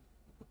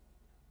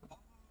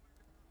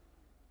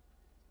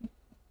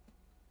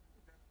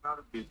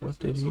 What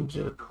did he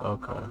just?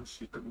 Okay.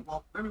 Let me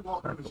walk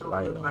in the show.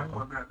 Let me walk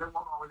all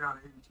the way down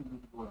to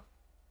 82.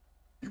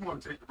 You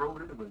want to take the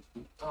road anyway?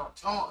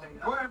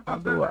 Go ahead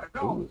and do I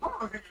do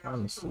it?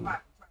 Trying to see.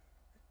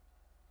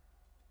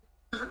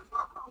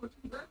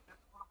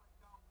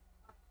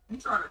 You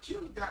trying to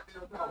kill the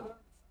goddamn dog?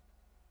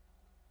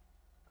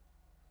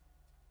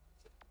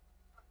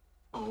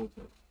 Oh,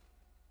 okay.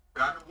 I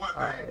know one thing.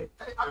 Right.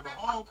 Hey, if a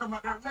hog come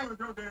out that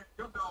road,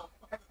 your dog.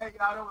 Hey,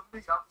 y'all, that was me.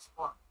 I'm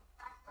smart.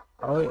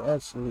 Oh, it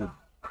actually.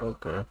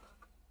 Okay.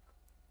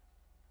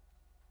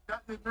 That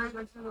just made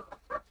that shit up.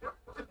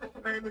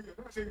 Hey, look at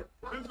that nigga.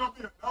 There's gonna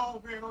be a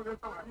dog man on that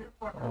side here.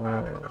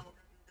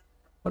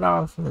 What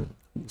else?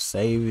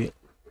 Save it.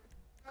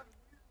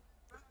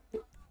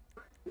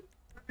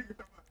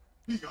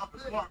 I'm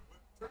smart.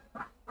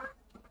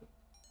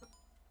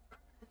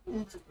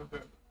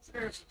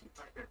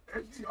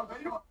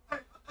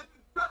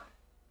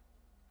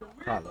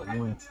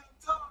 Halloween.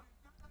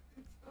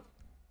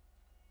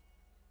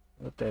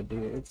 What that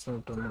did? It's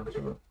something else.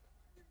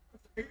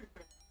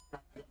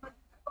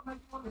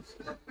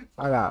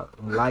 I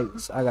got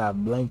lights. I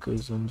got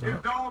blinkers and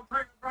stuff. All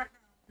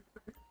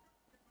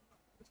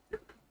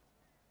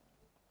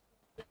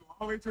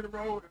the way to the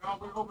road and all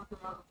the way over to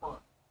the other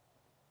part.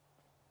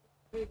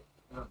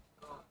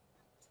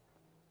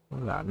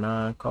 We got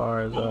 9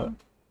 cars up.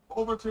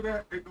 Over to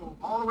that, they go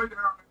all the way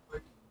down that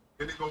place,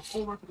 and they go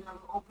over to the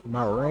other.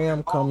 My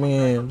RAM come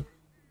in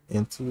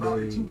 2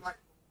 days.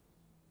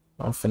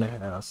 I'm finna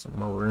have some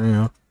more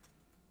RAM.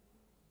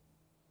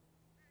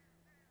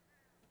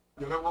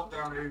 Yeah, they walk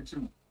down there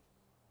too.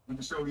 We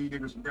can show these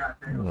niggas some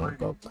goddamn. I'm gonna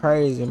go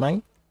crazy,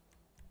 man.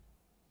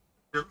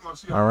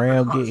 My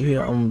RAM get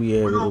here, I'm gonna be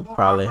able to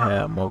probably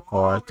have more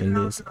cars than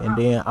this, and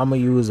then I'm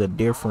gonna use a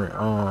different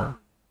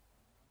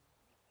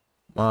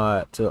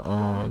mod to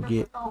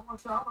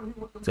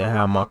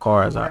have my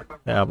cars out,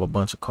 have a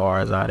bunch of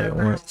cars out at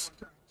once.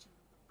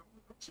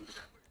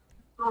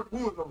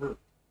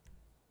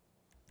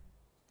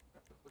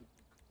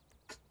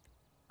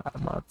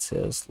 My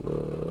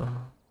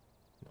Tesla,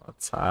 my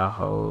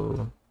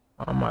Tahoe.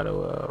 I might as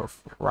well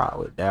rock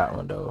with that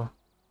one though.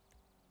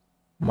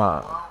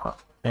 My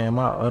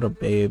other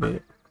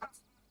baby,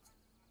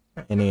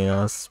 and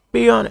then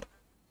speed on it.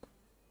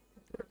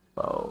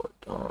 Oh,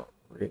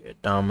 Red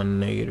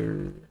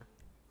Dominator.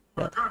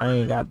 I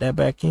ain't got that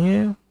back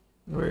in.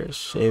 Red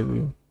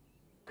Chevy.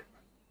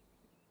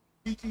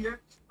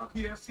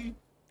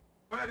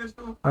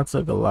 I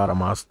took a lot of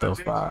my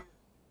stuff out.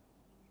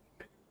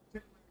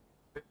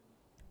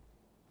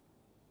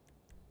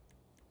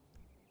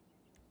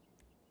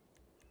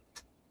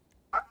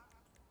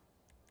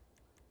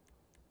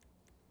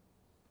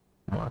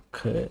 My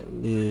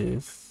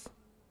Cutlass.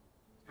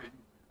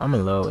 I'm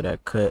in love with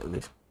that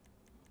Cutlass.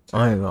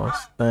 I ain't gonna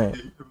stunt.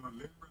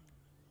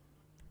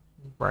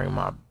 Bring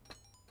my.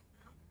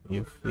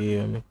 You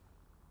feel me?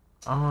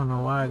 I don't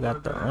know why I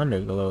got the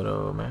underglow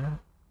though, man.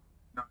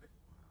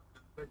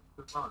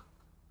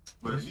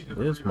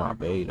 This my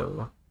bae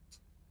though.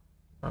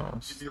 I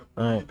don't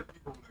stunt.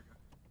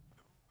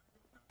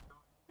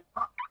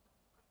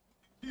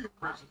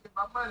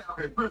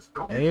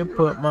 They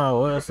put my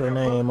what's her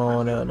name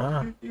on there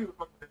now.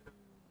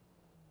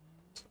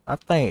 I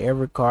think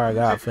every car I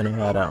got finna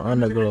have that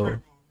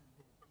underglow.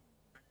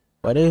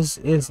 But it's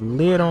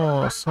lit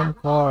on some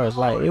cars.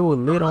 Like it was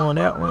lit on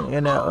that one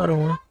and that other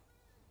one.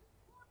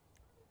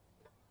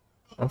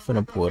 I'm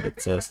finna pull the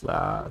Tesla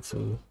out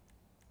too.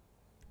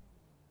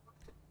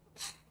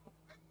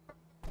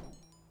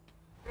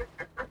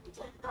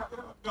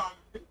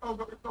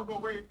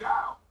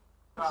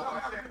 I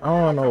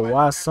don't know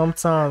why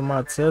sometimes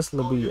my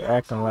Tesla be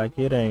acting like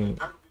it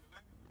ain't.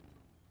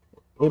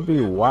 It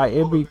be white.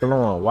 It be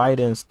glowing white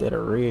instead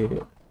of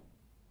red.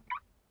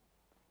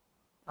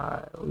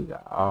 Alright, we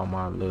got all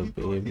my little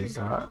babies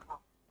out.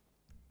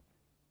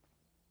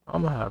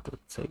 I'm gonna have to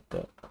take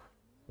that.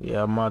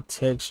 Yeah, my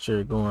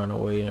texture going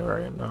away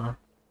right now.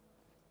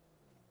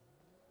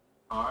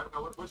 I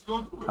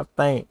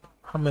think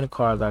how many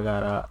cars I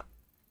got out?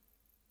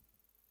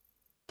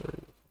 3,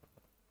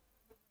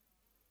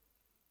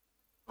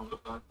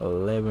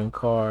 11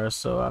 cars,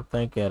 so I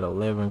think at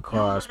 11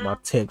 cars my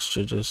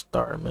texture just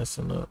started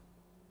messing up.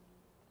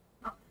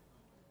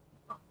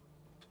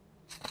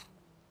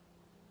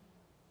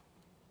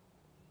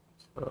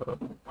 So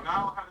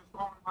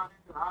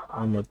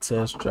I'm gonna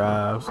test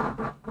drive.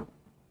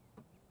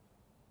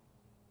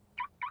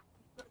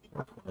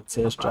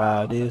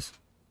 This.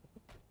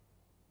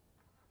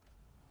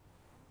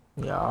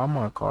 Yeah, all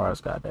my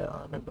cars got that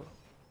on it.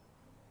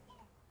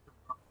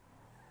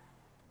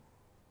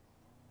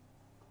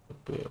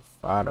 Big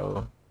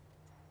Fido.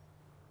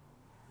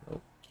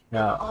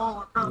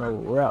 No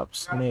rap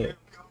snake.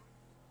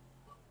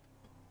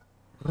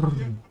 I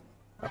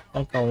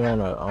think I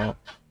wanna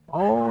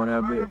oh,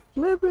 that bit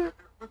flipping.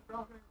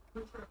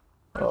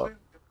 Oh,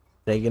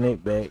 taking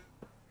it back.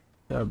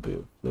 That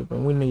bit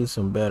flipping. We need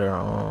some better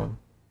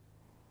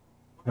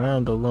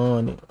handle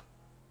on it.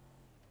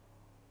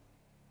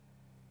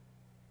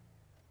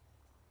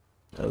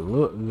 It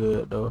look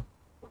good though.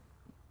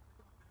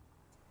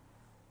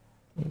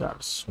 You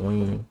gotta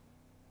swing.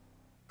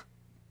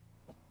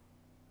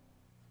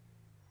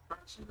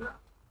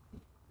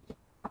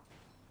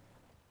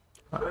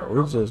 Alright,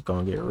 we're just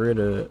gonna get rid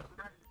of it.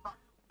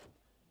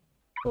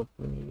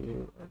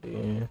 Open it and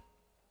then.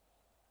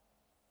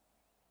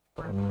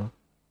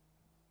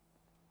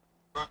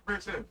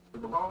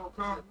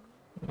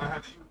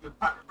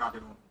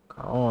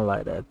 I don't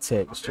like that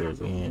texture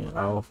being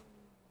off.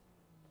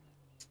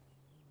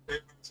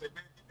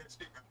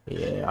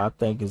 Yeah, I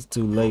think it's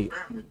too late.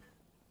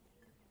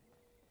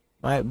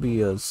 Might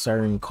be a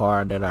certain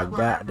car that I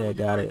got that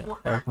got it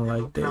acting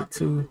like that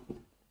too.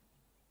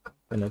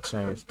 Finna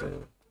change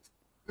that.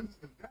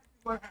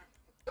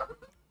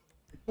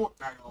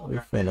 We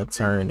finna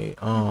turn it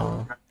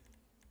on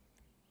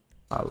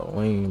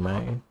Halloween,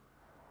 man.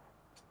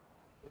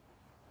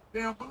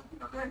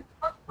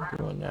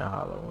 Doing that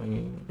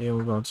Halloween. Then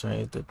we're gonna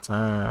change the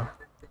time.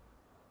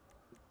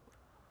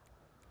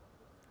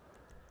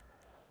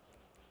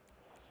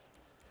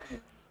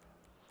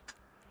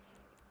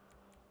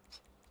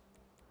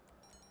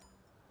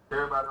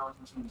 Everybody on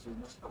YouTube says,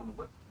 let's go to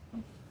what?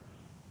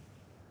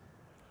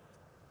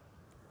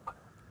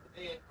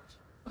 They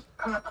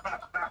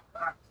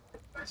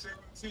say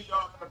we see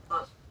y'all in the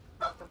first.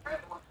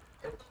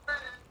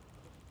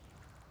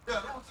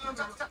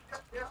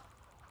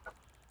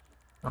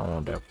 I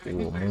want that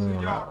full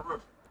moon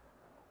out.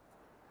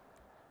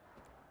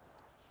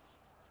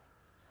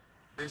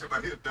 They say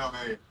about his dumb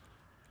ass.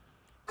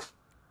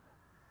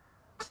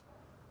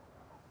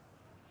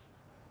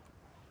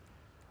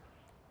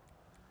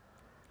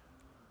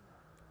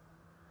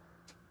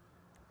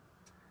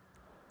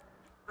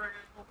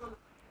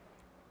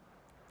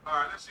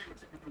 Alright, let's see what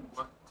you can do,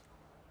 boy.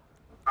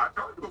 I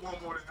told you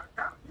one more than I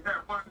got. You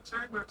had one in the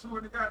chamber, two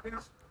in the goddamn.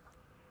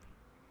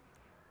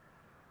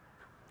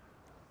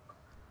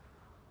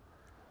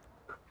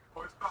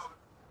 Boy, it's called.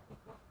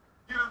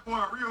 Get this boy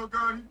a real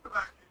gun, he feel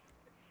like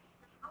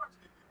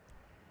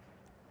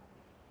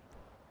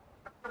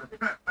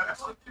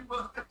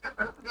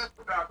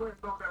nah, go ahead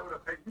and throw that with a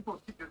hey, you supposed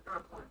to keep this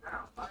gun point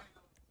down.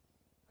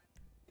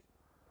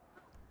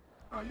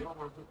 You don't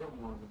want to put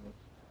them ones in there.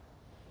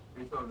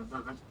 They told them,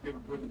 let's just get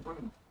them good and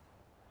clean.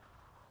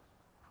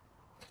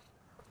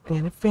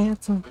 And it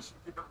phantom. Let's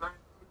just get them things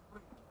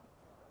good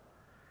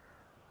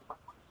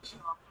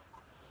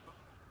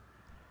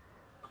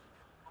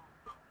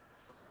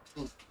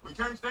and clean. We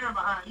can't stand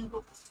behind you,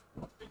 but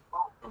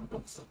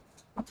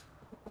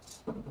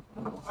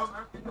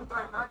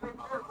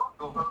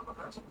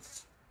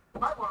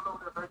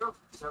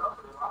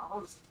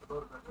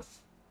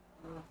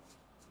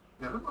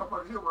yeah, this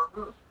motherfucker here work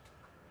good.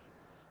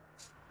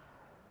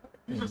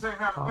 You just ain't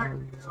have a back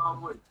all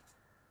the way.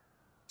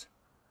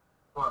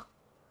 But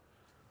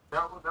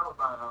that was like I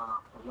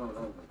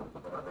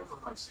think it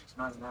was like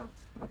 $6.99.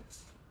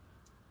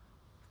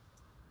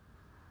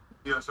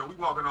 Yeah, so we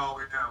walking all the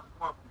way down. We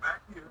going from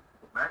back here,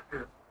 back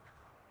there.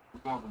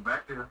 We're going from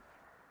back there.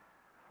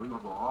 We're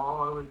gonna go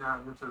all the way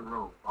down into the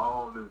road.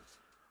 All this.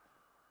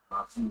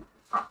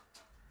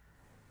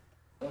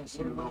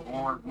 See the little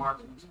orange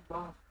markings?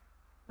 Got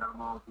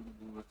them all through the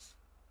woods.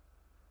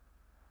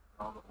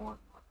 All the orange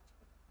markings.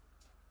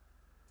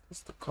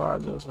 It's the car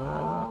just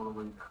all the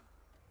way down.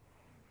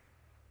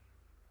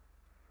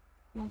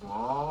 We're gonna go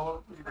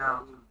all the way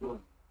down to the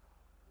building.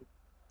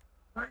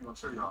 I ain't gonna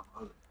show y'all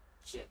my other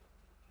shit.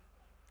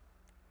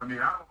 I mean,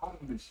 I don't own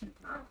this shit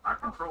now. I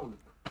control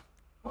it.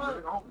 What? I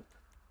own it.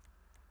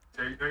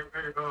 Hey,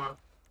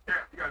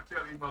 Cat, you gotta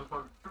tell these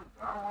motherfuckers the truth.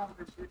 I don't own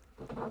this shit.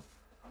 I'm gonna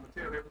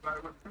tell everybody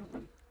what the truth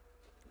is.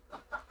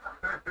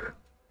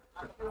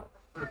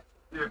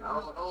 Yeah,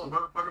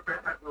 motherfucker pay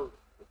that.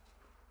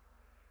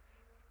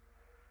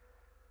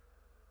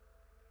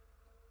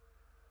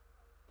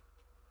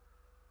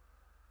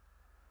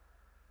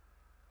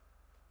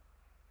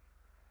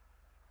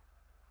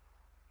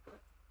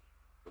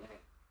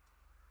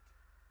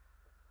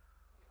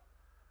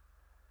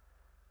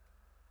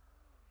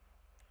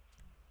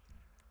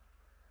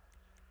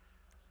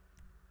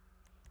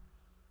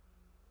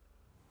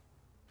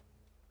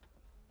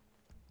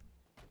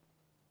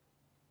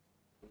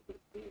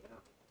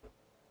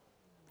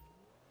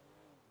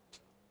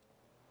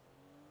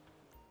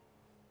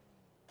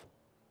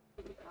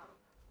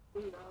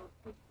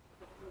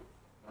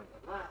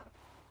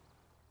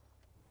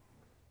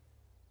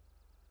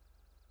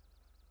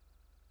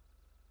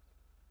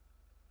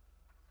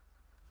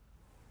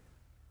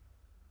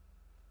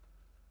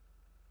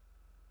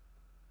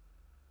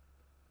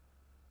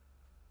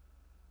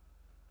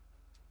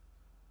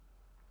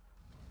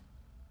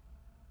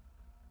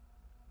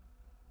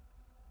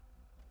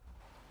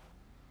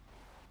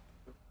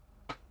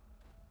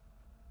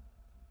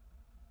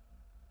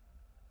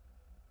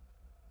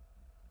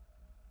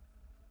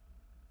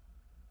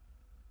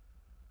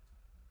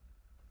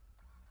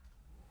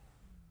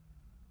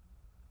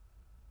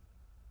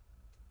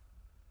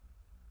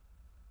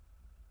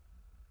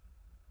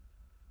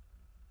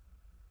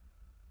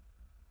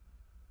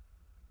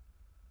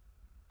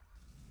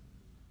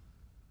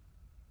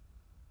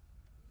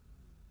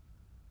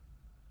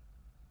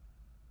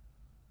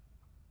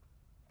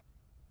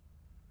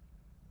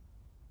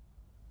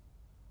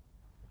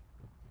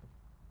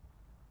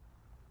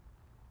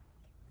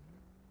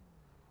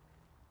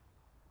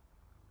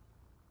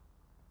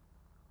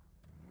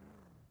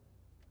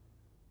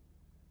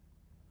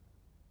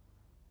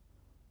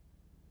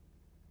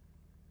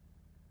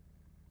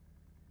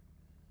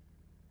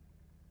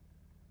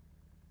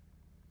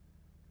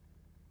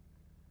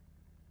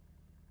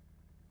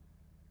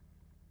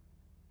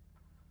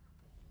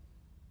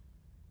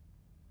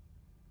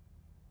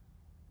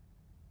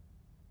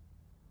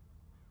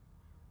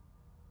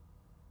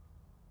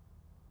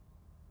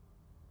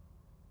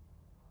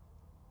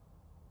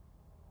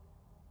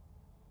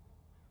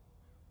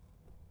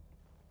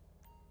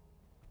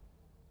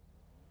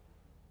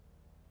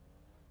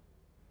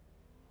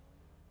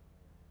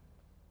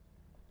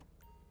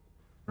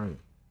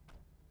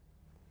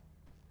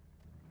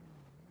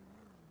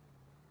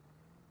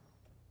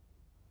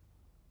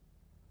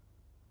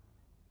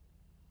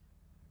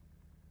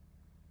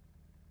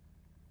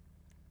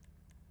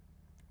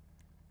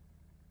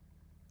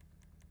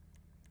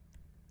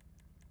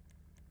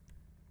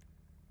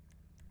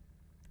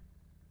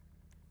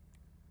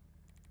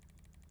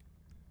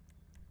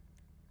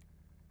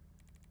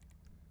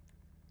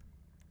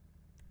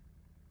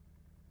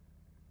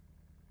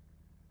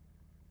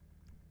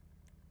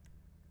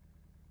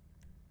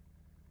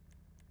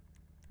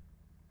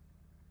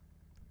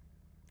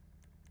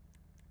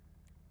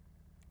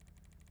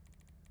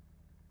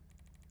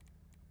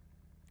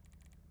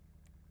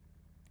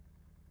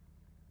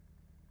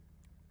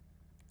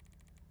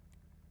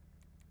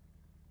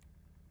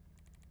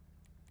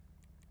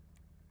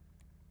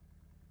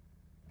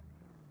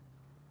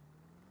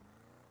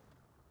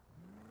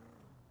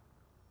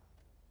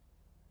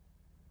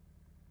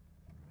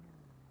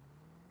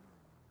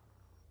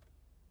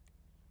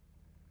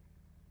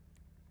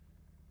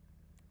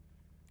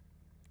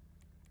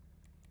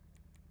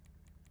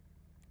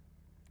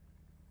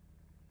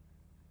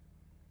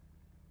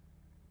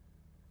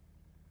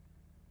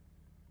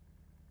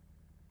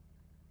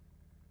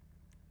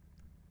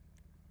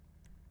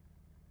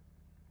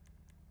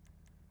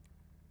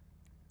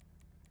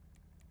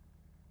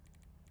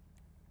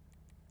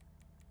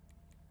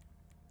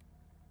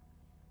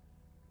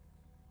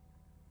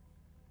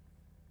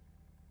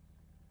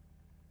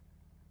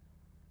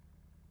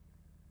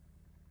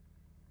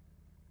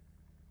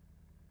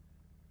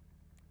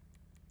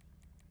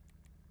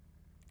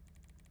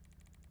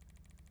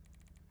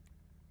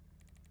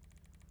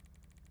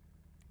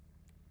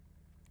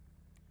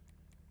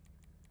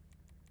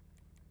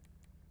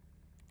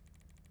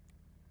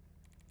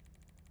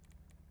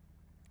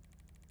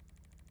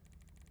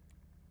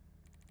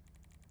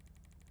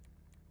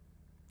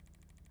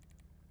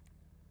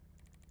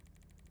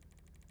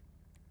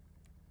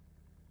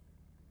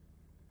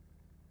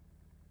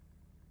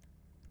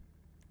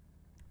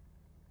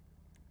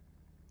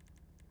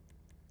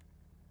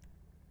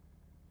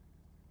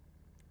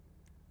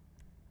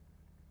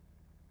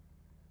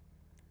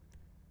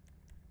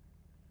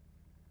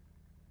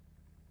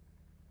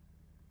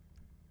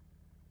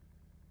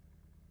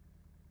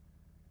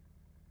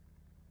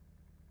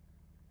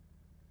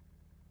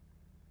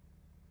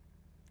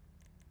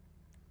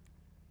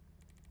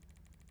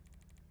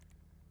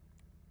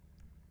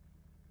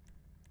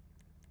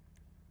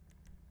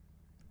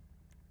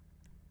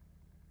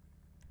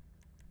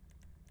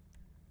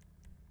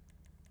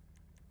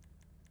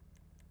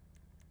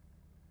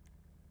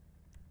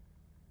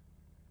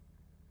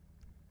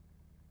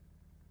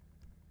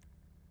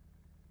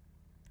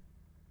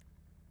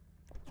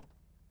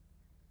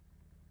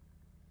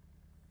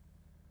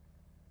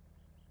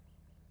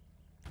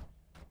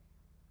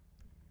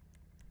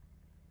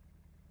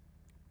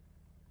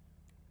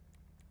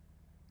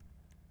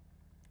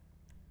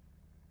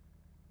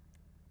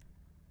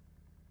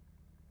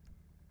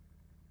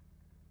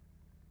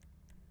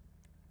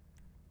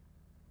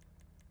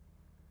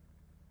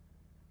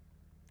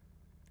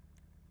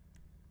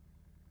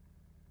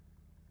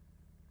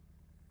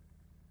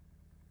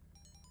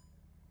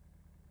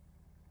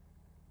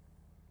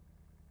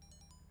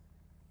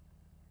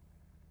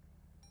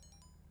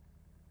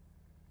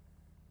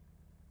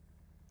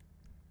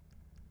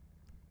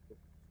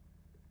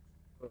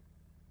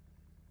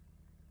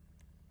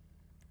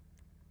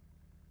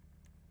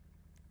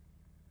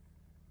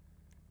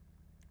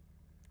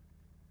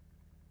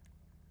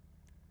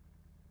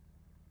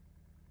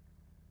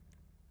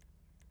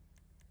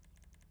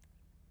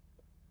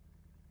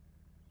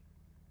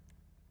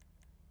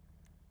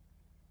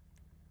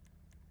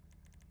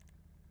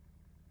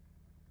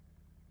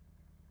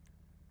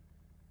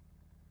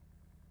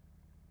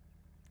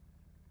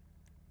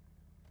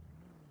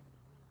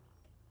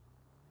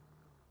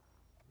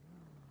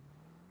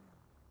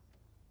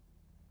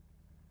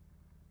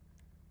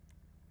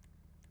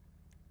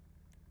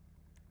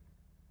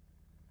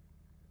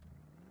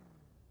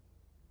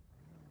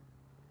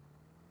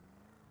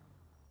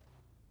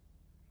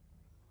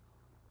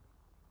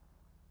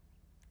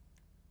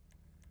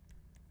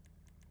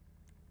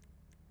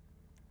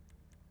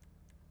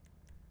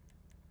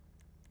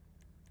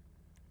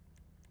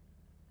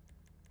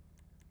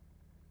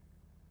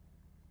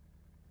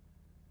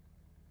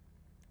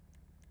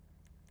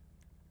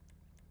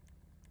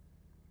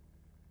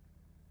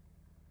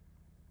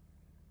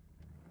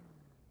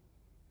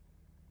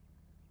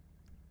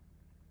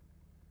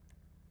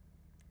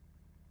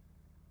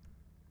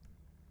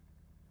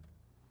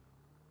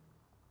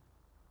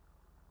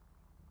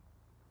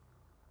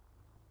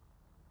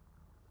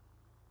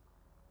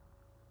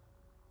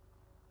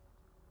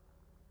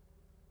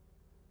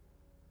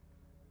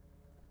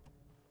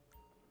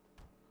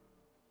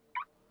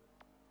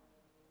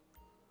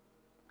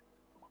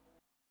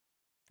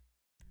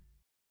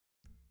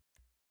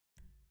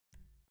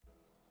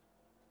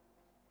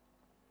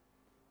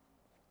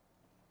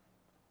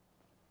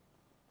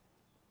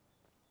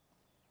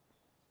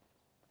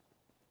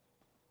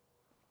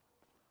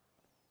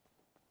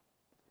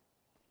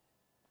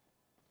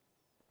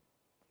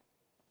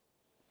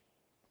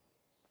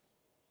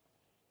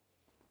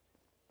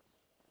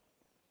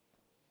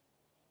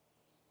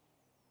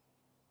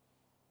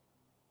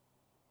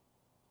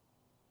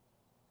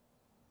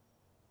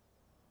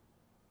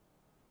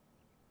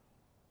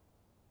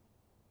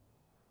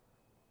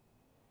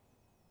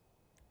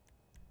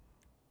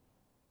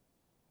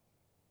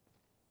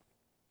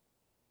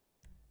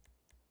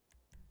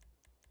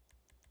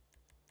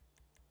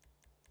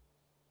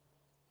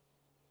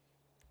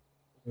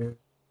 Yeah.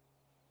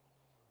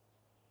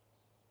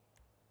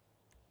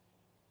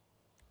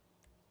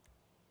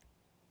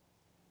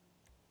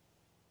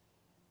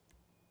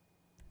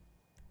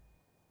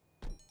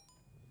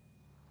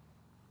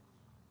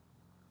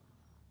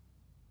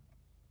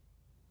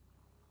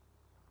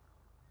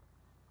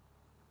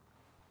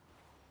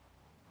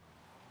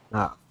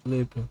 Not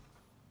flipping.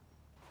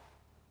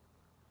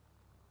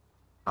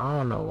 I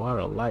don't know why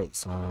the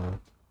lights on.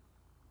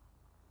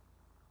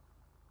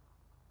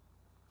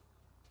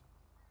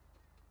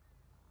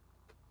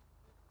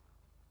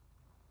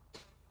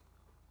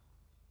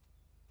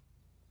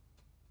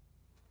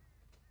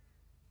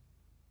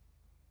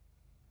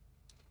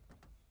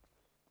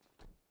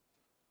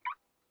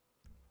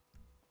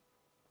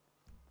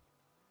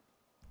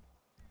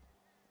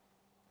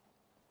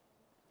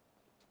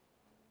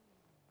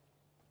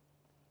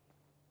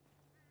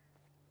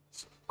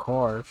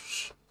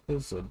 Cars.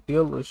 It's a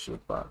dealership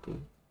out there.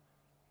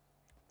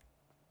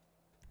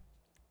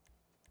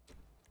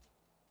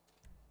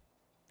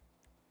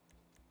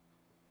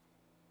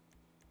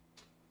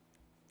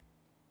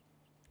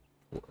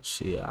 Well,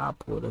 shit, I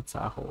pull the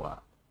Tahoe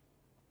out.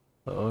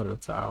 The other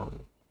Tahoe.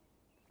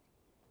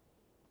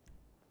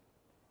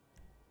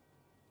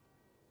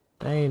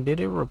 Dang, did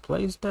it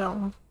replace that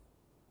one?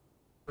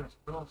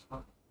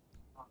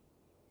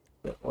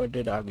 Or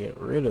did I get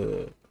rid of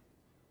it?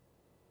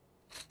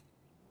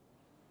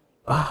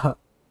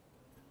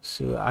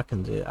 Shoot, I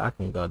can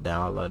go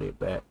download it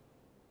back.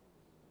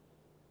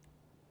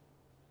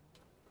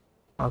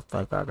 I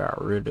think I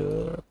got rid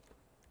of it.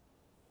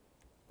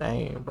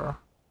 Dang, bro.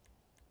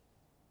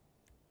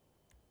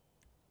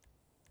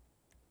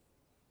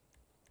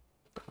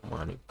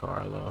 Monte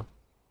Carlo.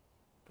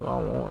 Do I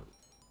want?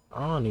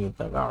 I don't even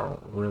think I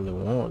really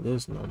want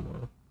this no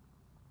more.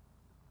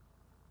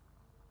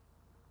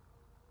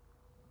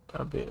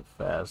 That bit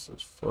fast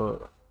as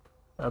fuck.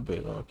 That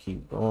bit gonna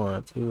keep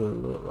going too.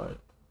 It look like.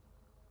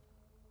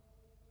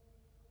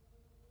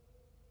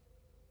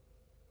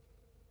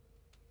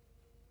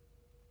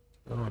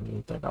 I don't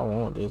even think I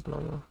want this no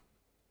more.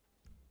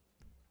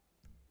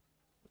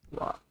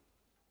 Wow.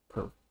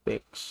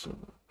 Perfection.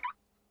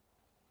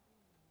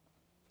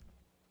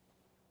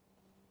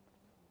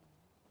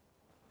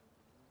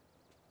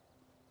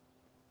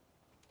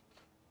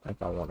 Like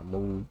I want to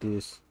move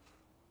this.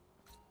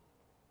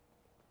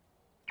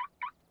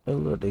 It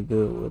looked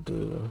good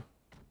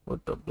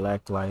with the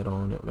black light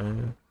on it,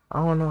 man.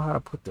 I don't know how to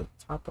put the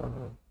top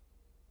on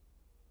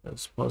it.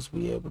 It's supposed to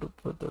be able to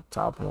put the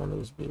top on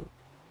this bit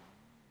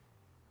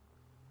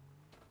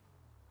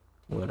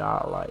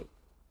without like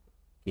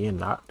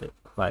getting out there,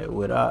 like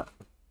without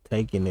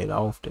taking it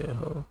off there,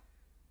 huh?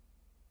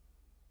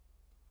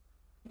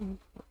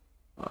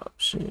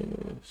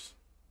 Options.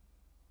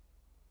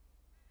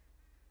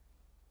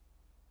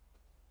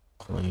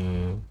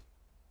 Clean.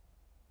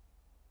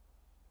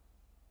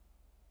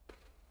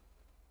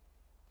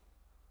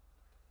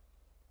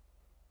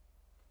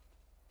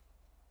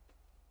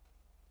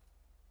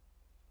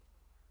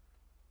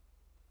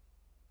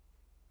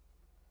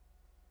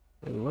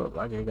 It looked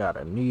like it got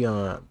a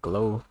neon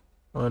glow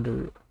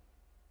under it,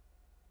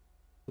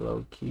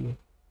 low key,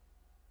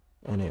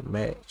 and it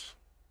matched.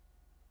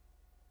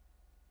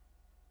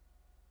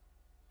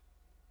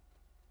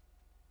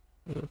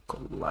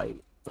 Vehicle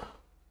light.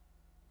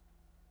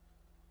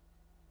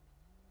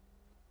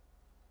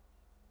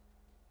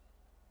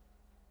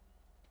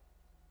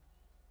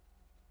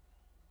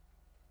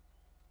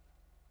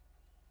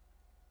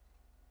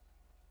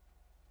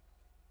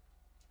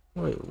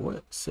 Wait,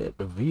 what? Set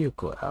the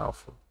vehicle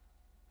alpha.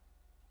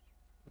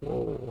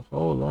 Whoa,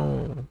 hold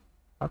on.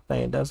 I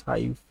think that's how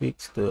you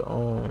fix it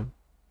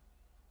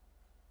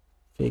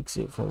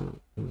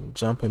from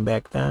jumping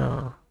back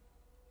down.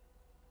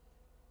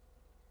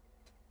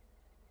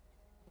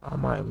 I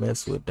might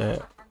mess with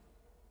that.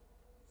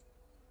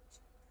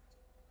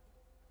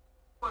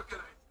 What can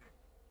I say?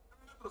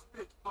 Little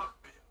bitch fuck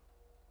me.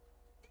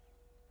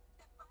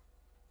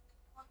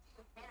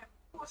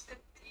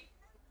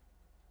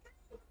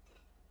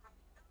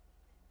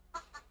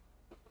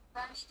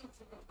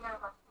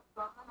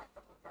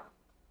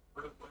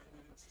 But if we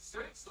needed to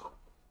say so,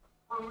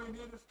 well, we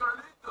need to start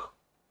it though.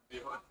 The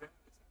hotel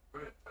is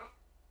good, though.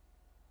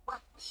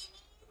 What we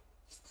need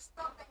is the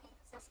stuff that he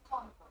says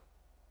comfort.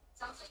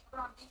 Sounds like we're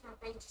on different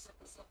pages of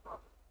the same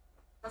problem.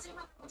 Doesn't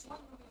matter which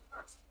one you read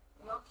first.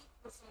 We all need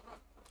the same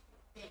end.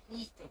 They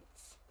need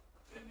things.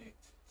 They need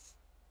things.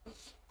 We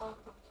keep all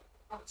of them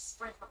and we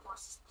spread the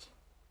forces.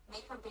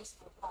 Make her base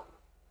more common.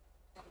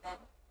 And then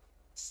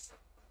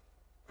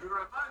you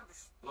remind me,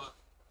 look,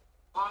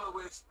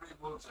 always 3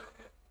 moves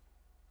ahead.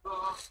 So,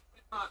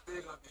 we're not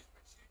big on this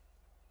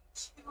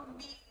machine. You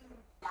mean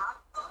that?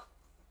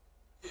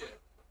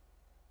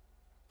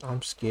 Yeah.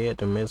 I'm scared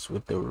to mess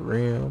with the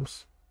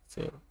rims.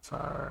 Set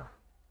tire.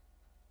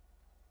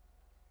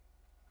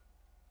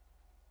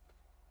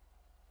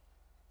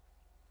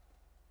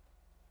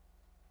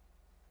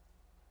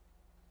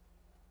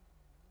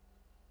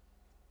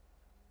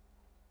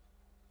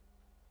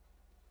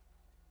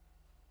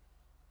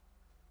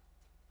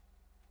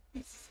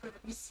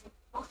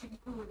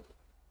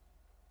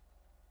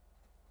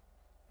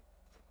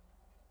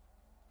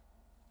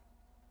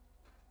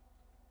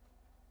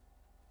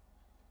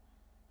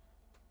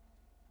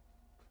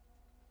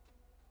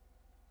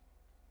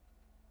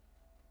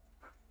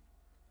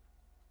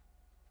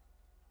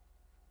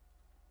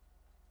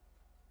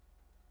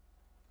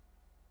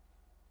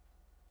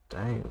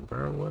 Dang,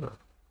 bro, what a.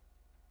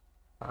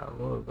 I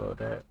will go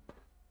that.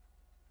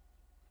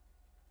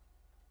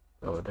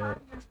 Go that.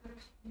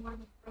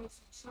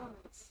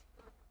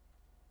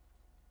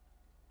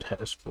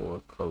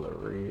 Dashboard color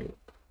red.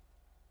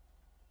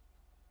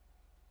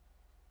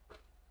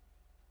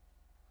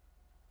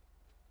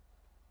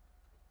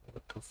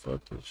 What the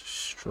fuck is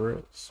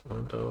struts,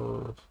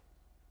 windows,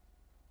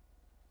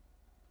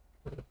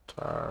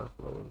 tires,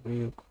 low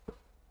vehicle?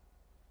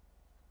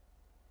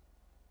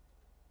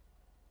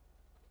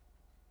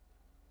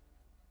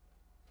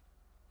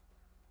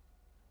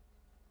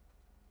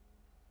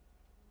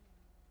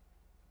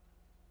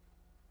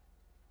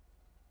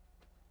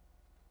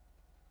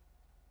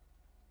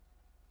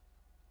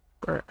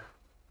 Bruh.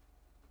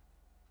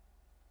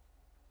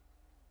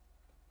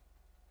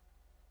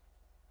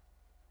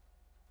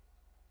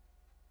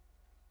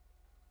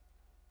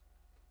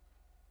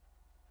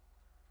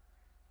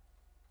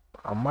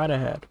 I might have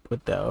had to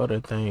put that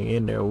other thing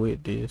in there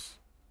with this.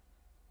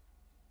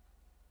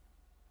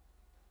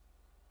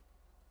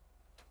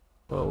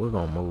 But we're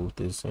gonna move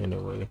this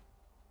anyway.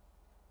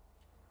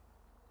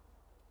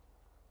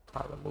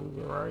 Probably move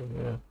it right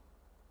here.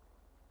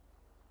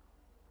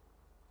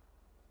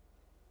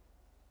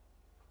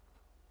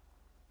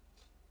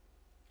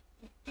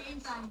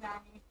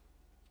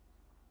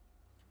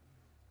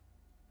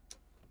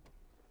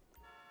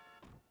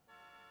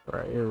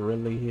 Right, it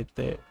really hit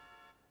that.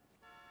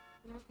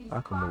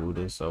 I can move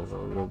this over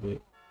a little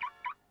bit.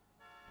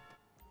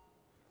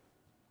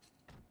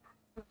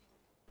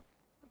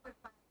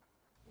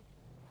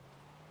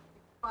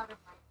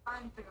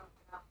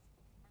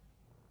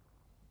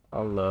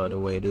 I love the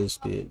way this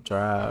bit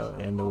drive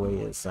and the way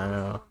it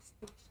sound.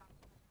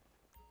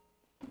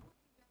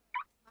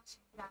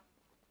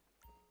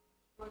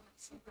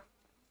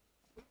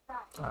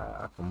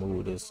 I can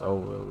move this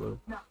over a little.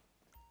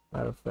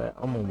 Matter of fact,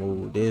 I'm gonna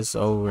move this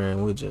over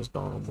and we're just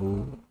gonna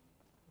move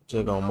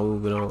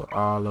it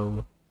all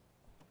over.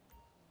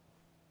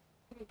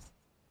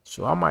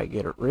 So I might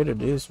get rid of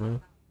this,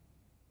 man.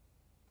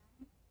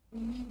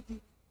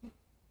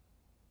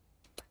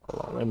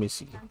 Hold on, let me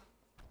see.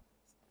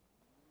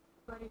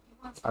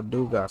 I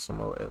do got some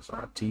more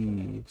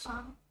SRTs.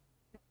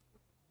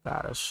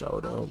 Gotta show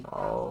them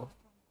all.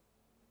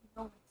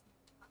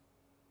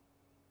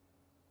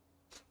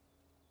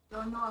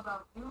 Don't know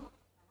about you.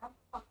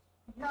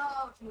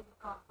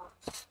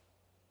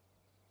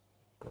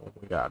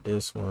 We got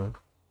this one.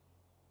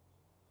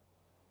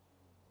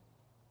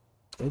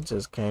 It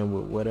just came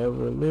with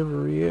whatever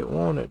livery it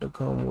wanted to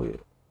come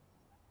with.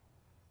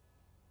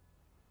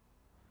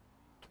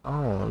 I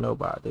don't know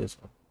about this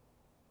one.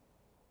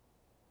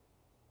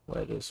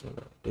 Wait, this one.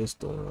 This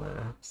the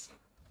one.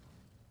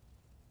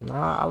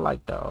 Nah, I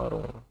like the other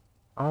one.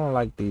 I don't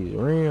like these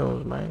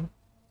rims, man.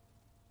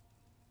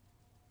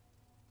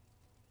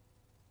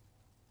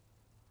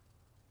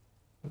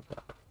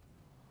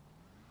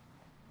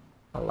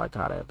 I like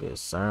how that bit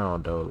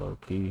sound though, low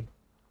key.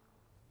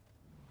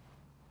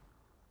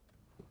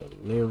 The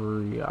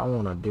livery, I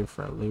want a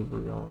different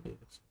livery on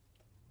this.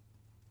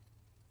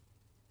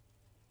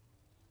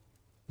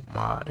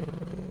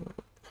 Modern.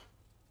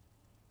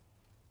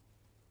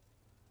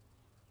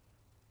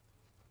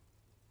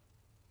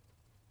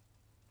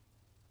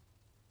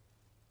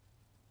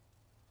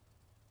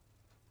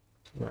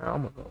 Yeah,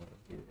 I'm gonna go and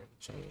get it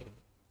changed.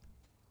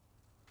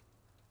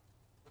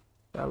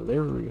 That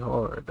livery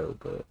hard though,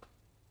 but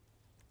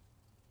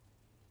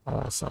I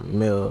want some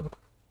milk.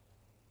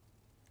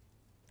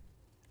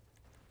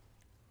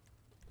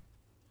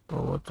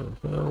 Oh, what the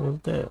hell was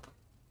that?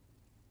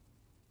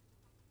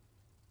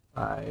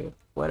 Alright,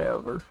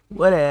 whatever.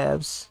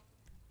 Whatevs.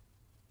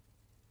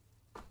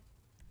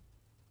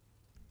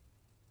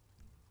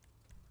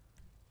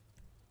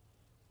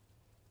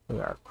 We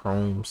got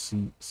chrome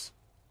seats.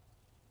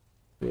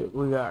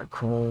 We got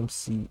chrome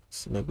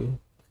seats, nigga.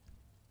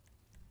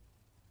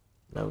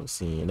 Never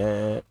seen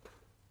that.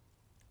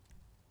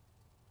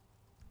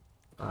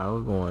 Alright,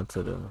 we're going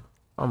to the...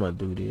 I'm gonna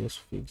do this,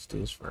 fix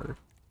this first.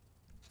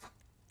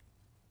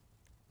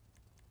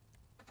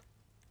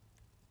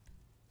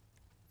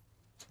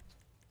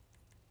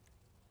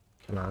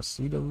 Can I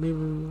see the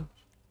livery?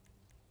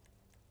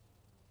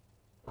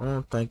 I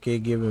don't think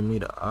it giving me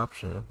the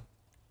option.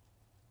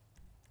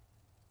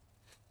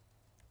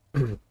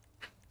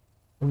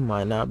 We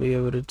might not be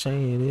able to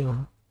change it.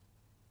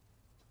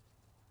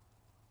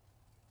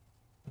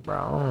 Bro,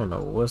 I don't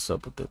know what's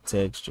up with the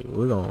texture.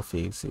 We're gonna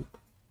fix it.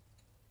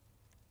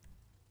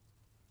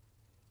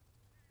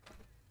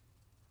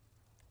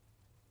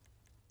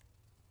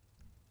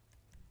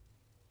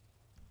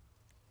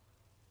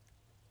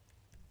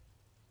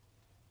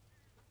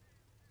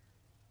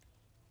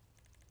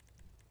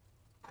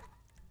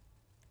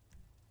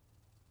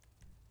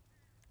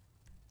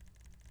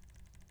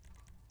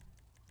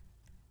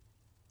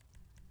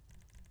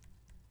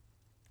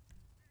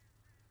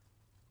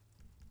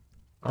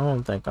 I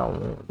don't think I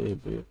want this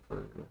bit for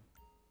real.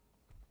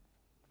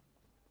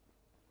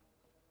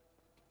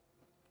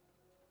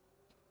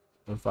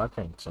 If I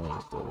can't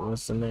change the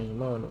what's the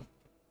name on it?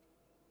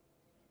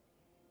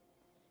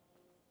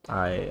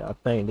 I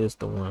think this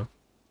the one.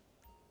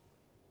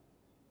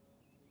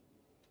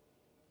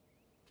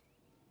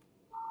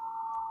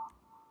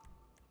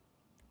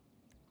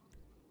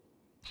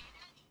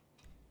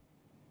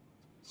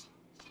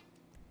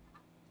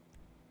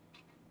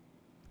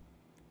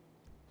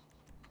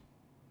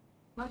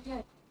 Not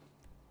yet.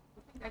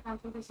 I think I can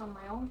do this on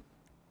my own.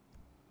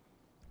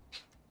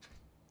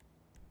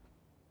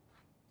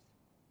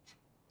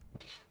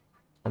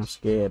 I'm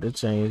scared to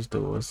change the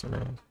what's the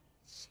name.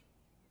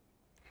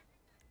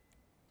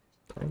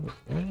 Dang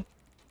it, man.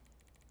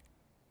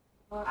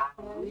 But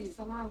at least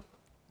I'm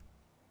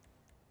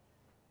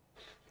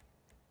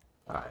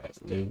Alright,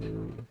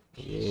 literally.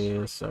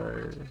 Yes,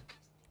 sir.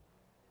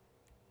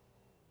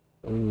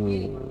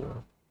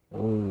 Ooh. So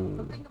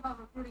Ooh. think about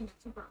recruiting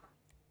a super.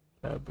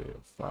 That'd be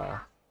a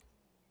fire.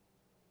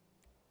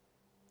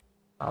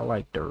 I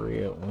like the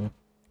red one.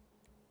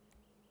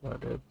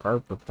 But that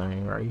purple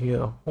thing right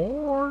here.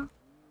 Horn.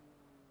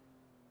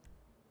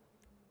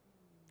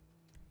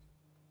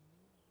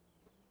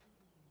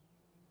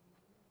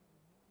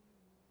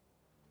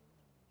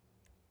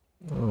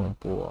 I'm gonna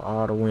pull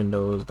all the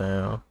windows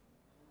down.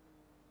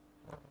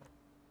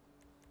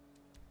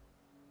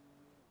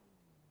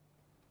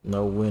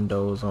 No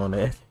windows on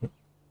that.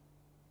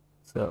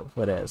 Except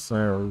for that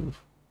sunroof.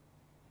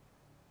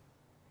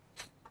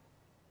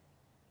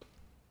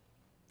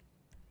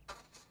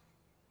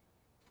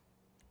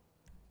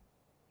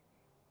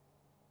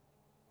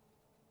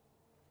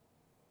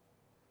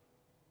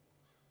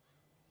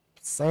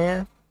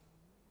 Sand.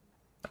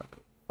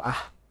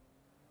 Ah.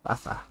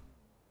 Ah.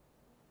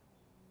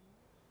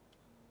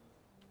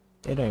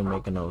 It ain't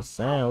making no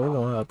sound. We're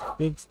gonna have to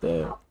fix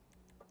that.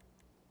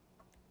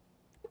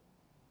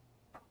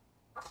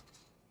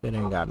 It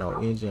ain't got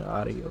no engine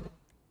audio.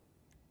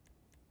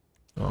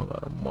 I don't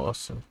got a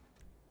muscle.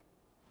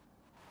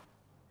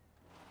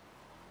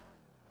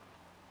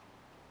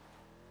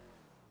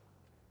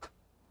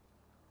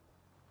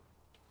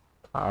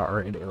 I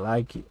already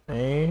like it,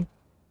 man.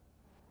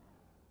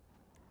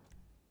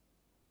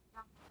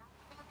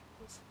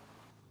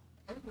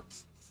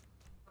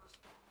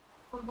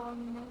 Football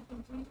in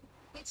 1903?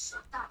 It should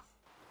does.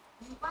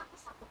 You want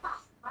this at the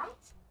pass, right?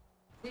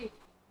 See,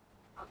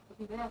 I'll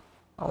be there.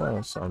 I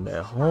want some of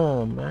that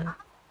home, man.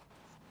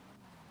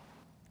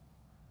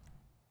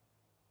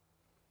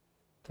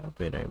 That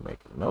bit ain't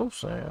making no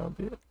sound,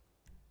 bitch.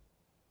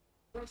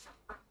 There's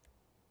a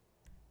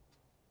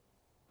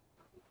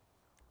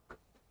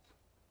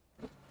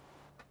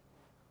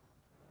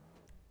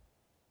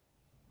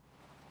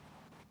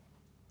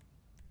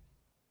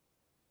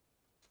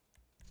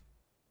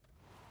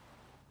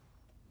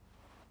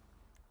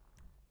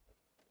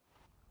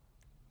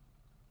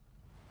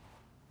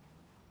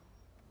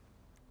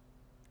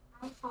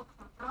I hope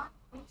from front,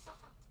 it's a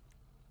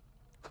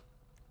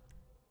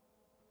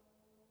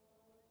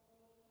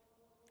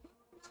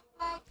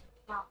like,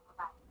 no,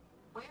 right.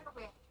 Where?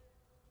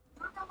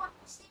 You're the one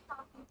who saved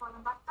our people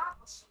in that car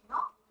machine, no?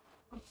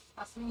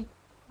 That's me.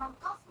 My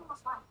cousin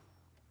was right.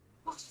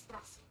 Muchas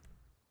gracias.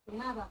 De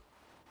nada.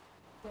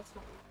 That's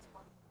what it is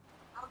for.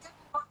 I'll get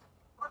you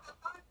for the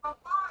time,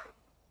 bye-bye.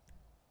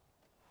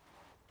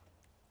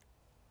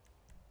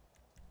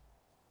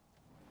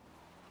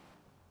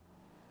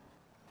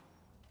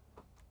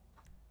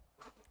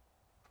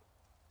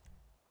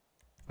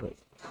 Wait.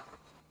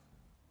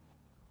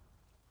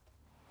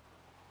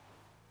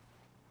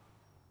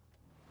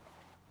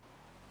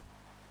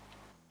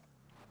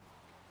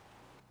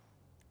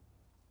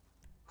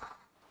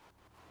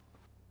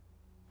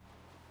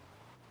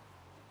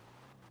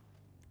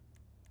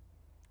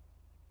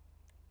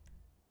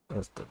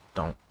 That's the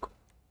donk.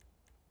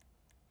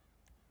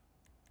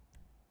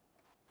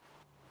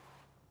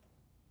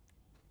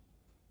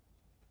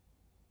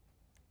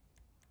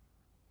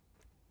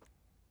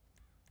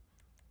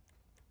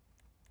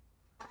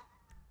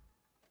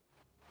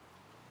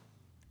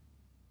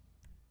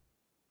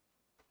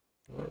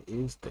 What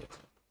is that?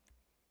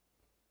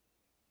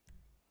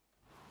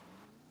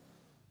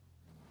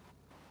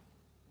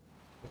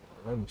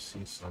 Let me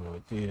see something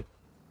with this.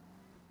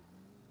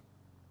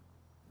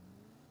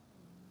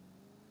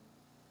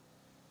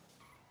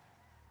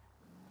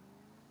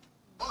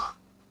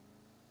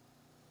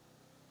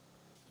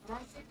 Did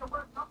I say the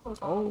word knuckles?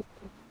 Oh,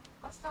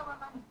 What's the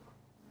reminder?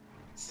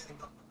 Setting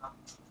up the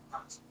numbers to the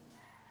council.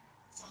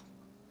 Fuck.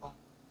 Oh.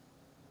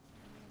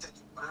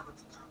 Taking whatever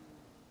they got.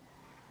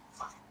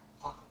 Fine.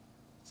 Hold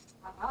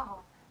on.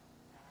 Abajo.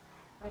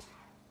 Wait,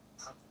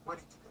 I'm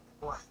waiting to get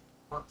the boy.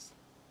 Once.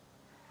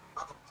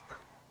 I'm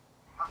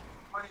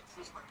waiting to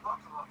use my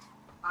buckle.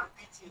 I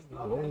beat you.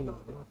 whoa,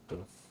 what the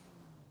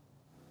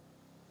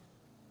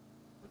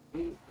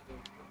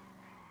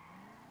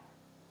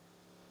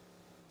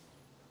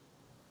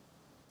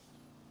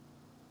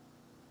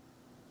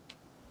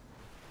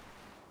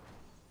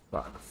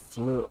about to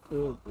flip,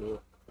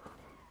 flip.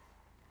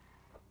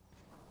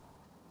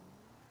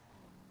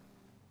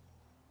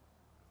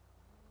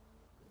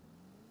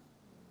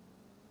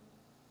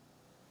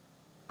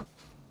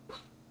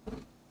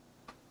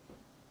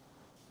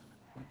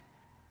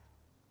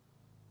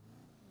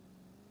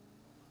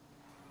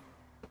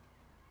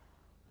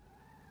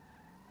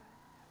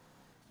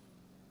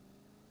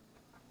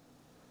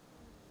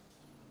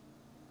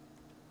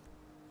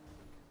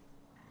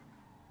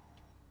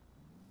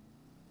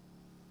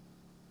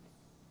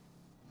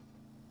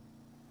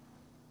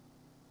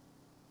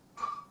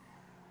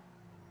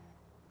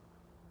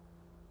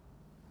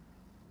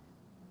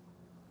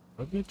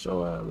 Get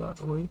your ass out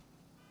the way.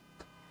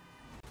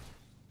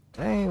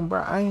 Dang,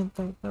 bro, I didn't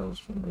think that was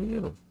from the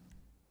hill.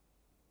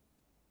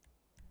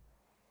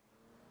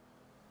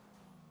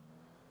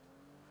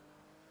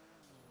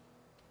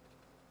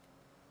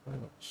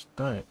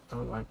 Stunt. I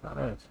don't like how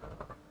that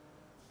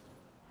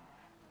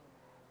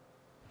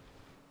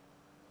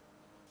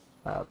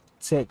sounds.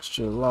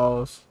 Texture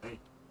loss.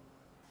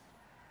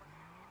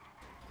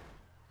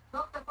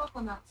 Not the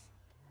coconuts.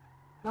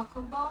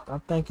 Knuckleball. I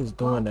think it's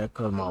doing that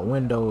because my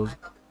windows,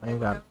 I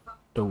got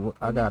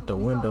the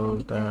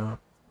windows down.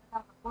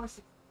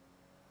 Music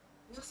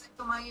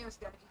to my ears,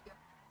 Garrito.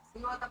 See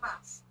what the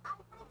pass.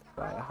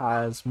 Like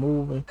how it's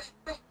moving,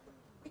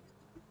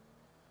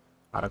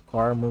 how the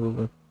car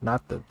moving,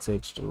 not the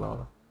texture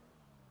loss.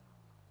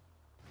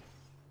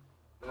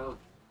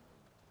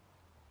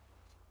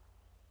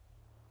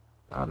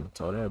 I done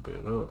tore that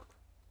bit up.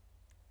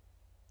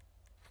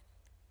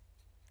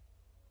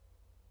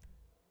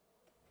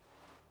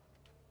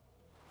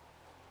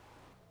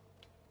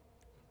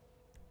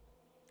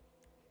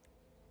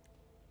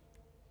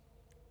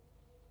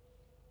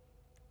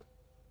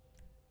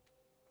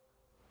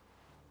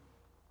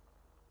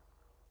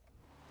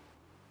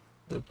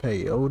 The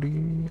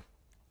peyote.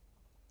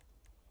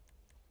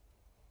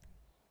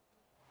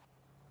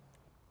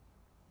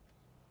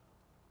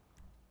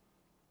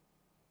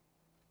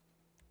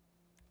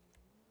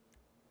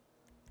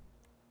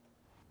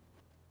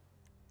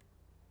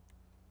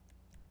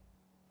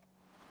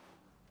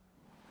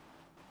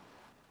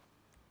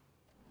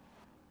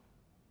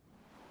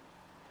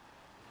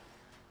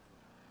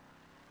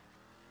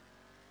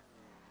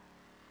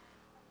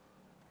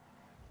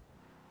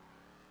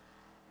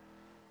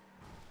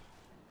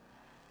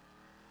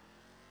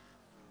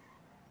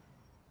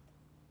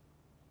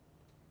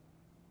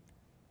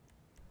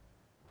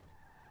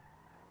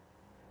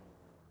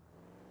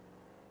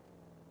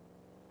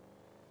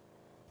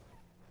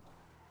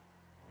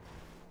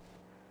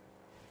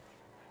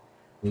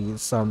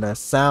 Need something that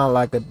sound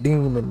like a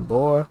demon,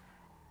 boy.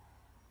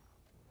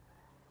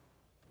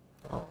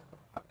 Oh,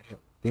 I hear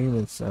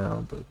demon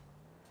sound, but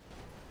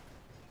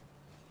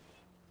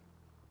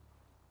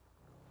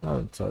I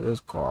done tore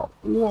this car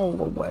all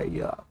the way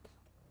up.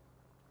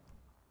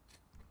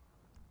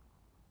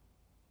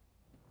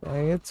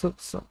 Dang, it took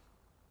some.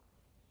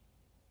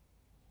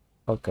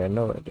 Okay,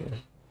 no, it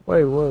didn't.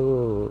 Wait,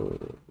 whoa.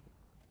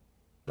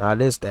 Now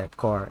this that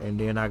car, and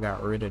then I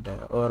got rid of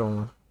that other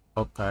one.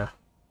 Okay.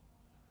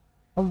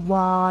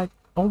 Alright,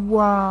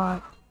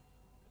 alright.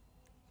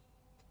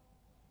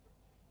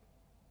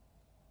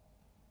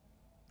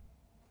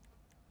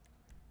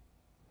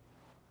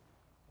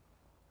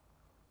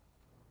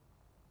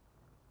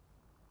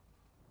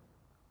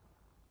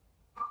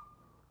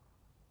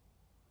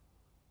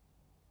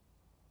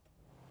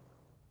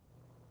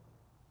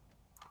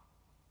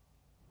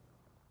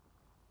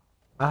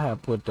 I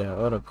had put that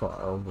other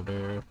car over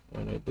there,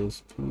 and it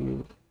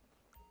disappeared.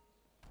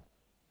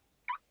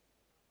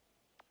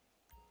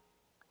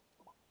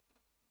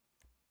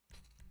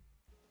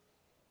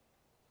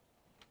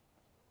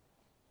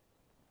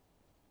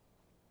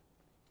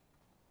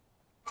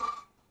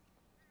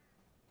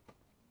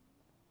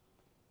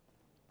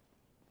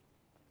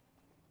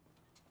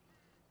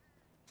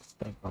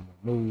 I think I'm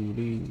gonna move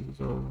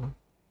these over.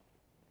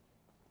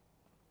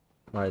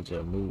 Might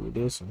just move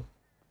this one.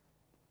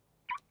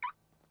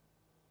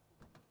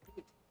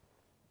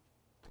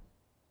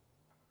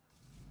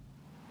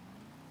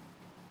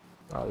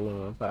 I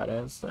love how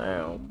that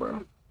sound,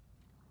 bro.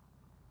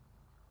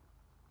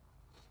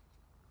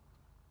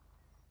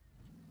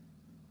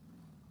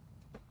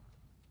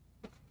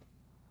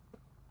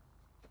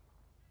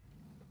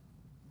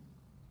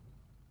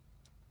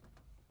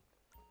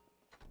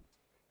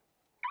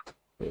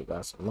 They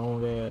got some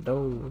long ass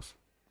doors.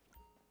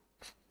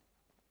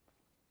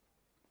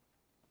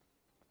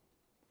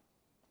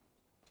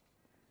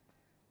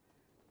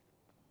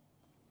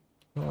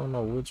 I don't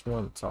know which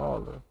one's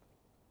taller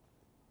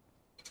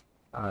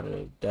out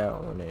of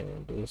that one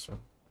and this one.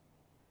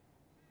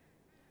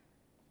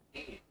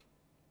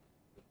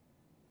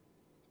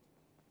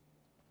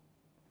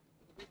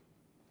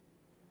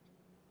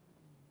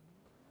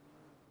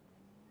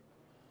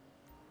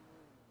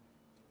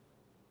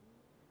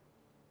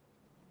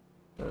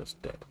 There's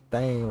that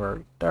thing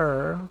right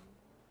there.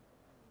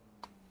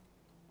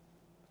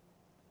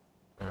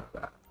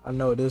 I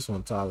know this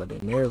one taller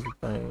than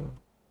everything.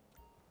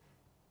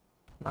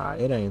 Nah,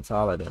 it ain't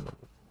taller than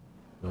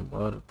them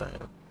other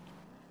things.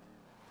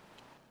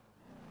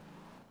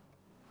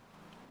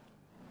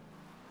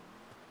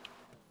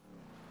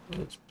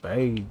 It's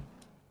big.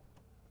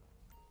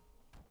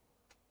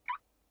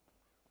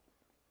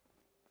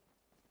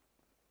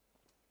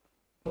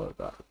 What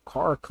got a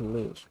car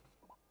collision?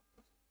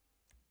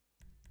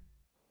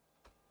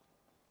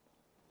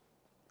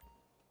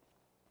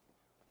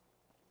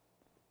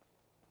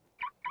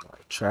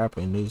 Like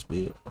trapping this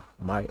bit.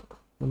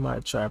 We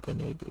might trap in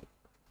this bit.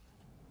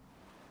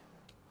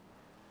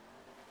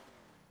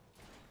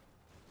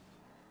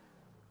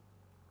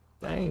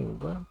 Dang,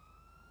 bro.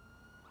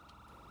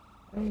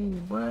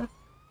 Dang, bro.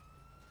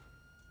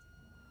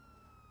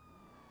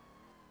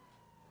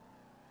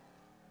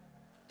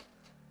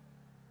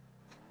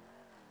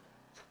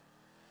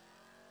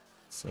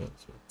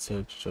 sense with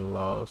texture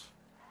loss.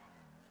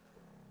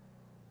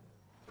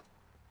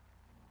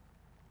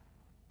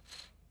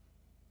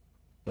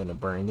 Gonna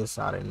bring this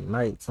out in the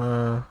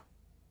nighttime.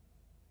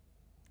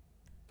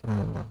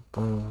 Boom,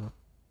 boom.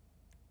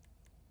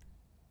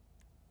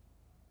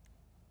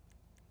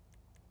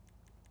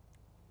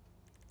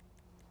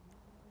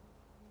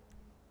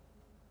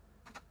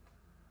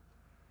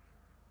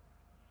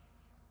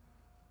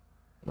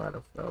 Matter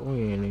of fact,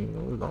 we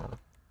gonna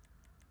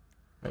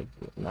make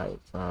it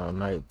nighttime.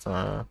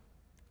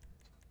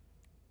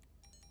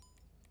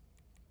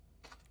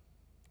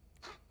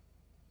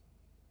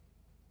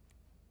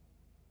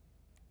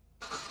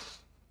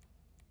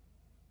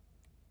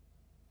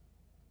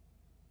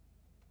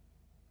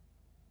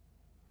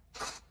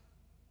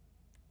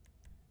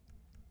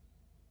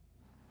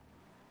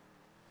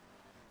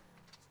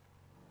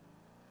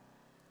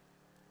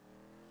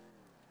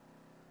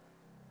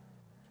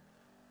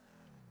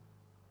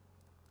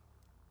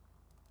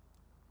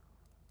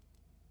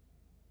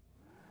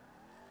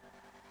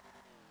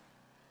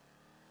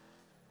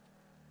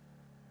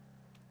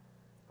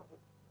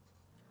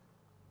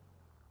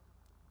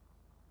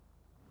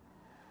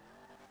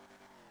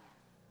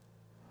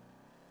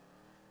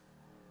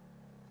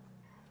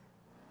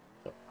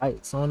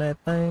 Lights on that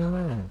thing,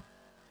 man.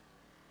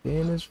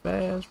 Then it's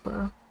fast,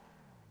 bro.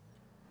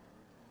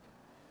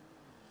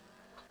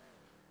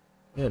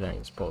 It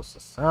ain't supposed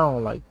to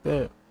sound like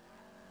that.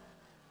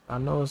 I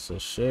know it's a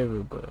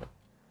Chevy, but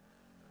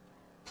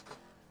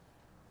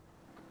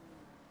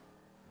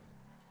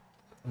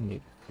I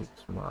need to fix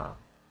my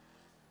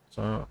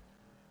sound.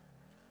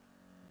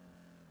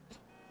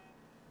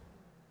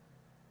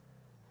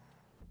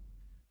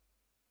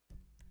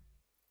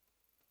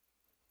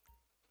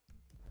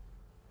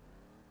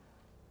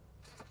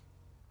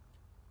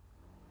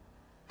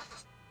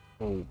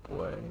 Oh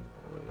boy.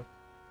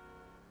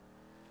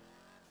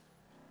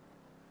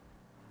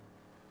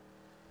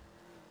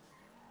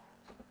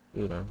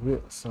 You done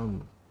hit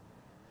some.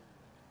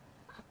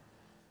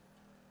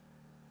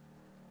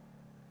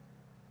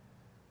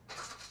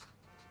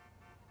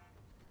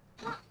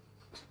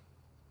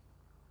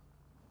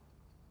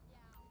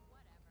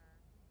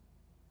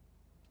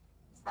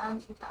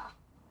 Saan kita?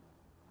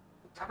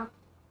 Bicara.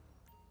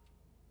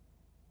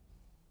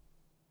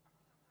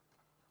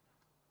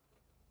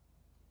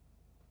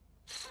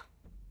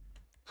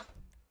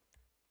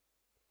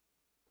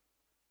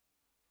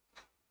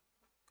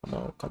 Come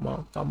on, come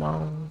on, come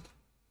on.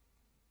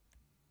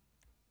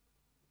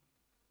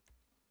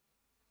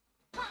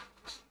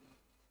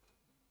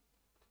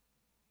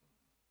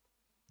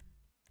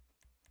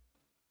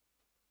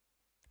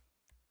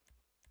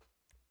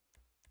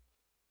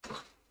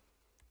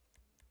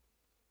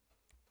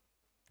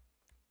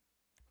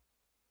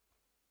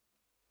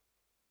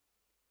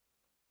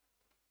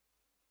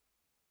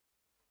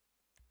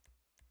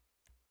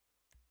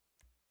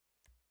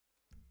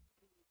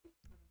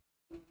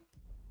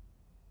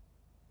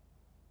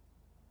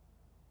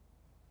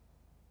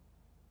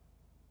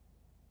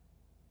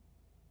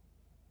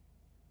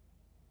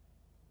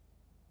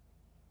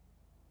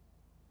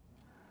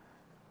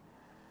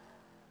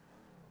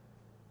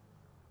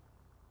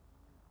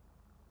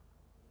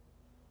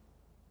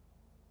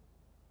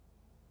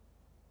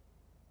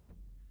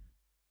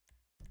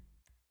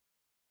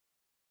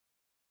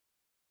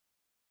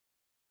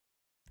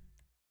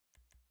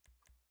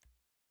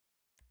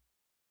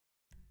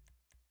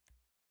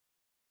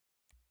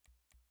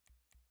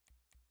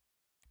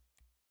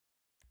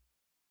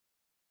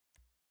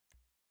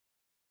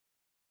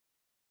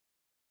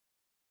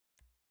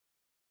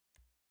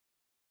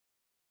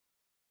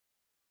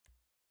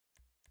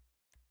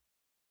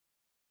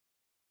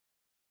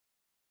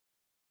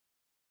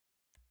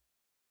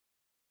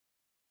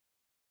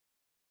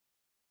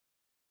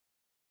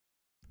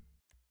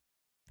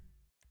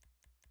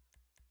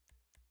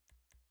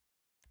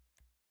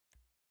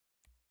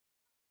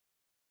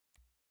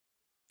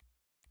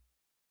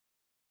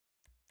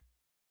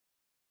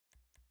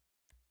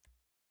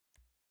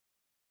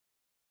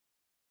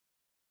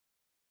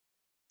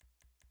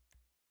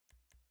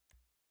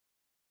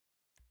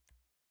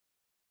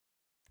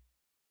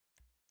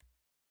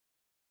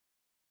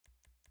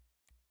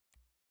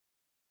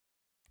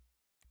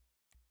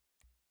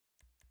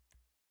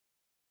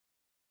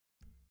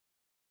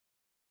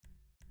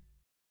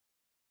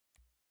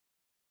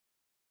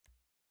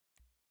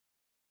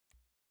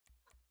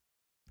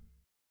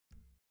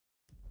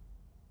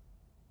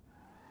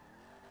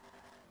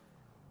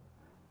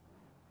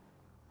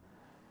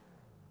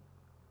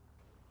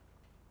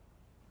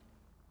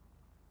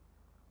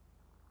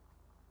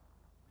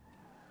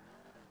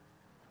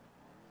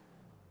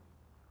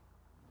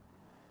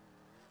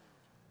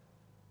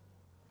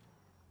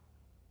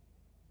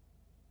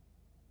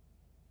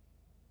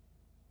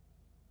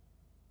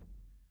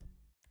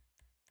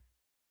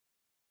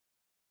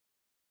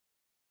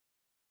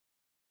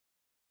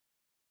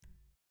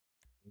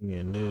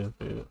 And this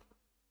bit.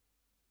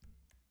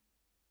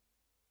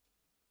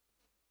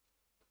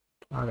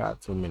 I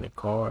got too many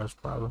cars,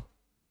 probably.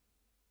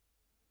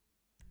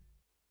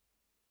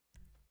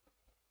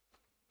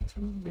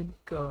 Too many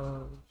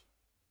cars.